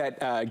gonna put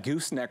that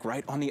gooseneck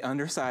right on the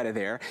underside of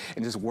there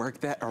and just work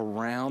that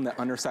around the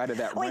underside of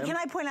that rim. Wait, can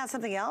I point out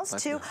something else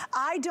too?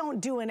 I don't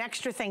do an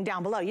extra thing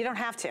down below. You don't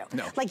have to.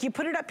 No. Like you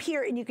put it up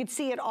here and you can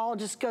see it all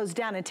just goes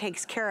down and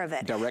takes care of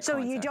it. Direct so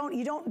contact.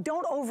 you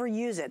don't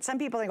overuse it. Some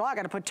people think, oh, I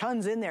gotta put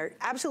tons in there.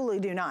 Absolutely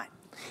do not.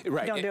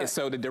 Right, Don't do it.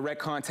 So the direct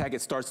contact,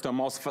 it starts to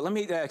emulsify. Let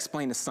me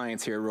explain the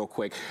science here real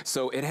quick.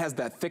 So it has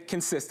that thick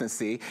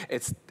consistency.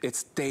 It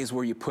stays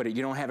where you put it.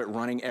 You don't have it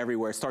running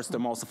everywhere. It starts to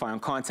emulsify on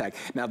contact.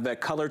 Now the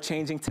color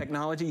changing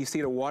technology, you see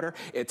the water,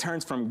 it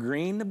turns from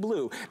green to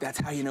blue. That's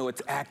how you know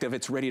it's active,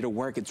 it's ready to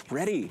work. It's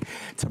ready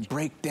to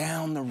break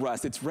down the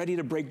rust. It's ready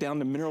to break down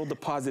the mineral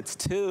deposits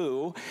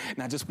too.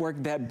 Now just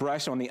work that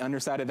brush on the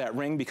underside of that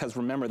ring because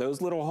remember,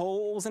 those little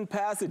holes and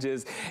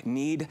passages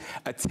need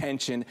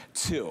attention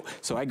too.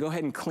 So I go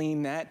ahead and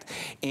clean that,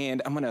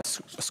 and I'm gonna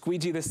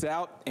squeegee this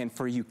out, and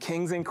for you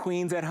kings and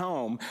queens at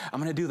home, I'm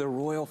gonna do the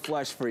royal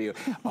flush for you.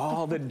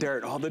 All the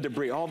dirt, all the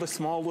debris, all the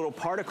small little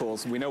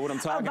particles, we know what I'm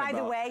talking about. Oh, by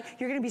the way,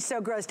 you're gonna be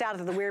so grossed out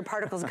at the weird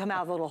particles that come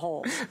out of the little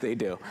holes. They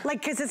do.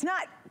 Like, cause it's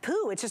not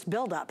poo, it's just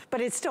buildup, but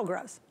it's still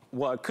gross.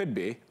 Well, it could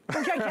be.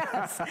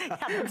 Yes, yeah,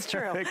 that's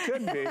true. It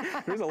could be.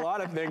 There's a lot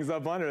of things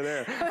up under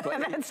there. But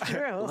that's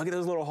true. Look at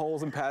those little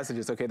holes and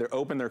passages. Okay, they're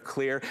open, they're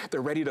clear,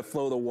 they're ready to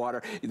flow the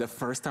water. The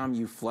first time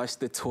you flush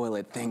the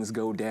toilet, things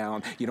go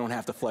down. You don't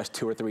have to flush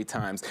 2 or 3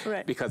 times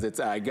because it's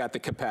got the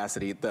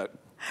capacity. Right,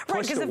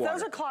 because if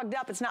those are clogged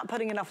up, it's not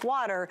putting enough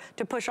water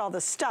to push all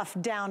the stuff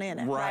down in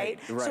it, right?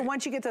 So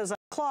once you get those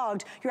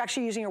clogged, you're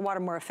actually using your water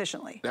more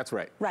efficiently. That's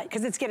right. Right,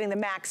 because it's getting the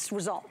max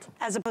result,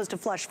 as opposed to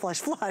flush, flush,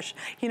 flush.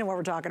 You know what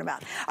we're talking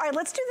about. All right,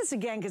 let's do this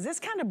again, because this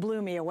kind of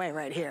blew me away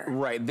right here.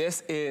 Right,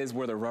 this is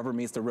where the rubber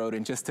meets the road,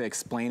 and just to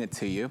explain it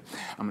to you,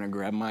 I'm gonna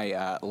grab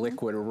my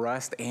liquid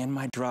rust and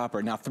my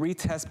dropper. Now, 3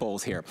 test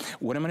bowls here.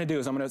 What I'm gonna do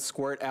is I'm gonna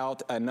squirt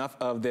out enough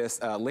of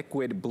this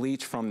liquid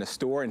bleach from the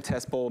store in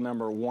test bowl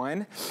number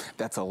 1.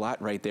 That's a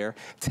lot right there.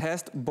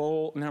 Test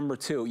bowl number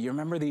 2. You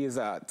remember these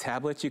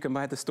tablets you can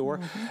buy at the store?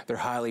 They're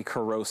highly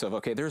corrosive.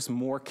 Okay, there's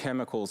more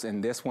chemicals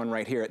in this one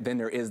right here than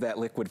there is that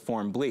liquid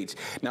form bleach.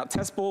 Now,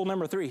 test bowl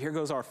number 3, here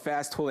goes our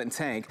fast toilet and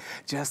tank.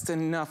 Just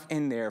enough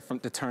in there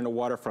to turn the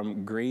water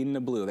from green to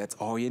blue. That's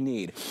all you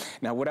need.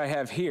 Now, what I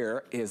have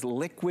here is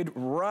liquid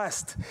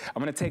rust. I'm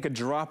gonna take a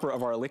dropper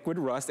of our liquid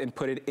rust and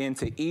put it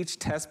into each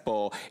test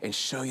bowl and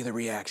show you the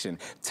reaction.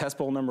 Test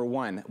bowl number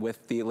 1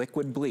 with the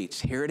liquid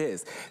bleach. Here it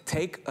is.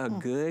 Take a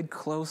good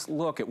close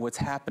look at what's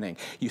happening.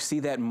 You see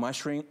that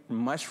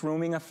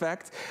mushrooming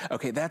effect?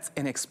 Okay, that's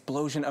an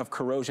explosion of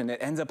corrosion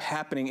that ends up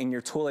happening in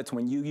your toilets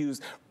when you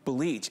use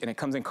bleach and it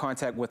comes in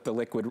contact with the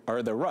liquid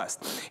or the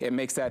rust. It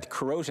makes that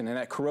corrosion, and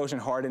that corrosion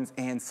hardens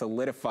and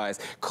solidifies,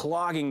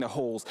 clogging the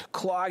holes,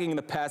 clogging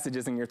the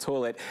passages in your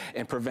toilet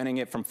and preventing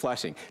it from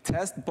flushing.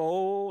 Test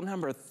bowl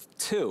number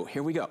 2.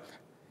 Here we go.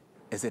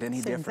 Is it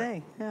any different?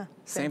 Same thing, yeah.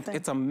 Same thing.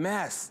 It's a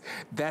mess.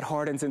 That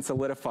hardens and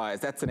solidifies.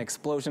 That's an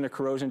explosion of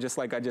corrosion, just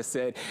like I just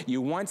said. You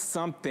want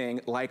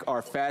something like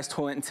our fast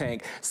toilet and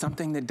tank,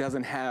 something that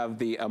doesn't have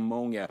the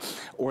ammonia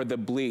or the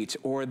bleach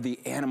or the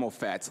animal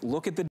fats.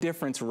 Look at the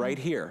difference right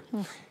here.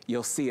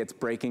 You'll see it's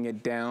breaking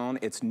it down.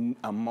 It's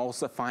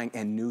emulsifying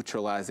and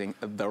neutralizing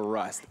the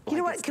rust. You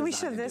know what? Can we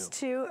show this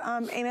too,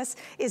 Amos?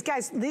 Is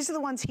guys, these are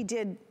the ones he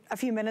did a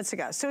few minutes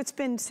ago. So it's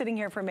been sitting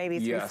here for maybe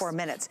 3 or 4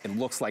 minutes. It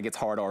looks like it's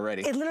hard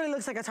already. It literally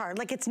looks like it's hard.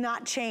 Like it's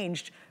not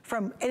changed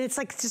from, and it's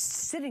like just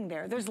sitting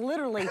there. There's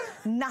literally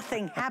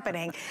nothing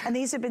happening. And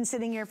these have been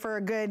sitting here for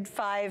a good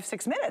 5,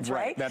 6 minutes,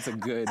 right? That's a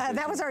good.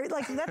 That was our,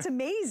 like, that's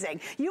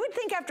amazing. You would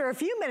think after a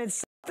few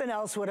minutes, something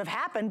else would have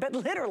happened, but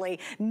literally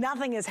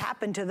nothing has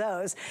happened to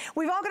those.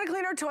 We've all got to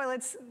clean our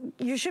toilets.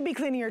 You should be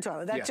cleaning your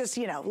toilet. That's just,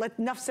 you know,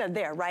 enough said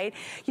there, right?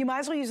 You might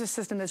as well use a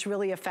system that's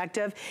really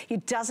effective.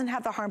 It doesn't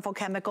have the harmful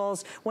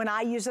chemicals. When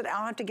I use it, I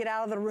don't have to get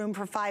out of the room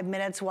for 5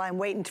 minutes while I'm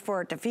waiting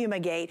for it to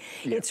fumigate.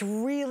 It's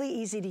really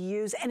easy to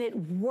use and it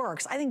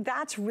works. I think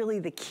that's really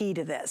the key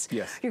to this.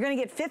 You're going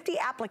to get 50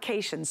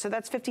 applications, so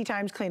that's 50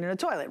 times cleaning a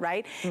toilet,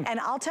 right? And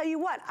I'll tell you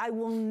what, I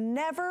will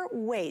never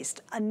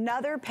waste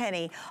another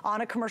penny on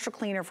a commercial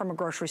cleaner from a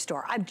grocery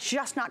store. I'm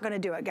just not gonna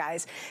do it,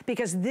 guys,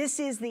 because this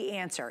is the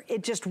answer.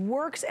 It just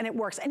works and it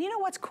works. And you know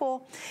what's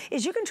cool?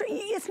 Is you can,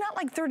 it's not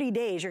like 30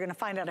 days you're gonna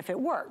find out if it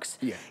works.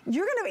 You're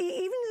gonna,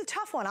 even the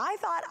tough one, I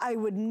thought I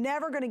would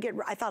never gonna get,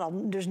 I thought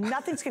there's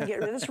nothing's gonna get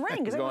rid of this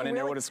ring. Going in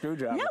there with a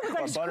screwdriver. Yeah, with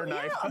like a butter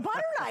knife. Yeah, a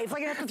butter knife.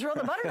 Like I have to throw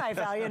the butter knife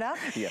out, you know?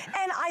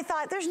 And I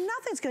thought, there's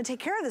nothing's gonna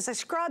take care of this. I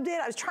scrubbed it,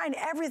 I was trying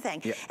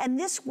everything. And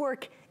this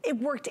it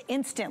worked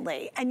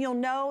instantly, and you'll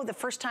know the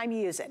first time you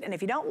use it. And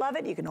if you don't love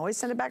it, you can always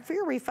send it back for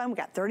your refund. We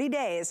got 30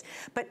 days,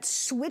 but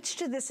switch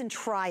to this and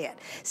try it.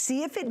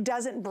 See if it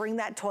doesn't bring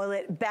that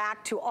toilet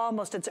back to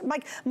almost its,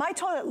 like my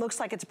toilet looks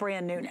like it's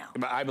brand new now.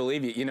 But I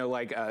believe you. You know,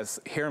 like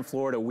here in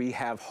Florida, we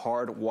have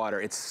hard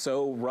water. It's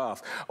so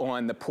rough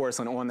on the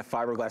porcelain, on the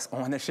fiberglass,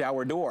 on the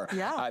shower door.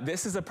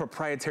 This is a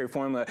proprietary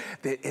formula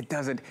that it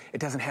doesn't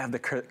have the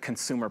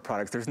consumer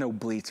products. There's no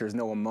bleach, there's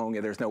no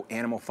ammonia, there's no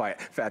animal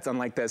fats,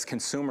 unlike those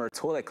consumer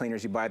toilet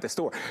cleaners you buy at the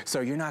store. So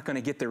you're not going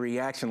to get the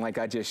reaction like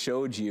I just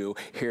showed you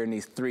here in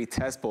these 3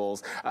 test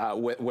bowls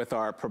with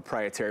our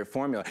proprietary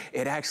formula.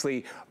 It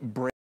actually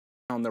breaks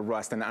down the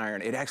rust and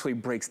iron. It actually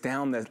breaks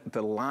down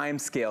the lime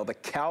scale, the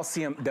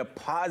calcium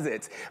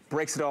deposits,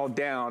 breaks it all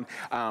down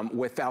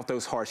without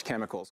those harsh chemicals.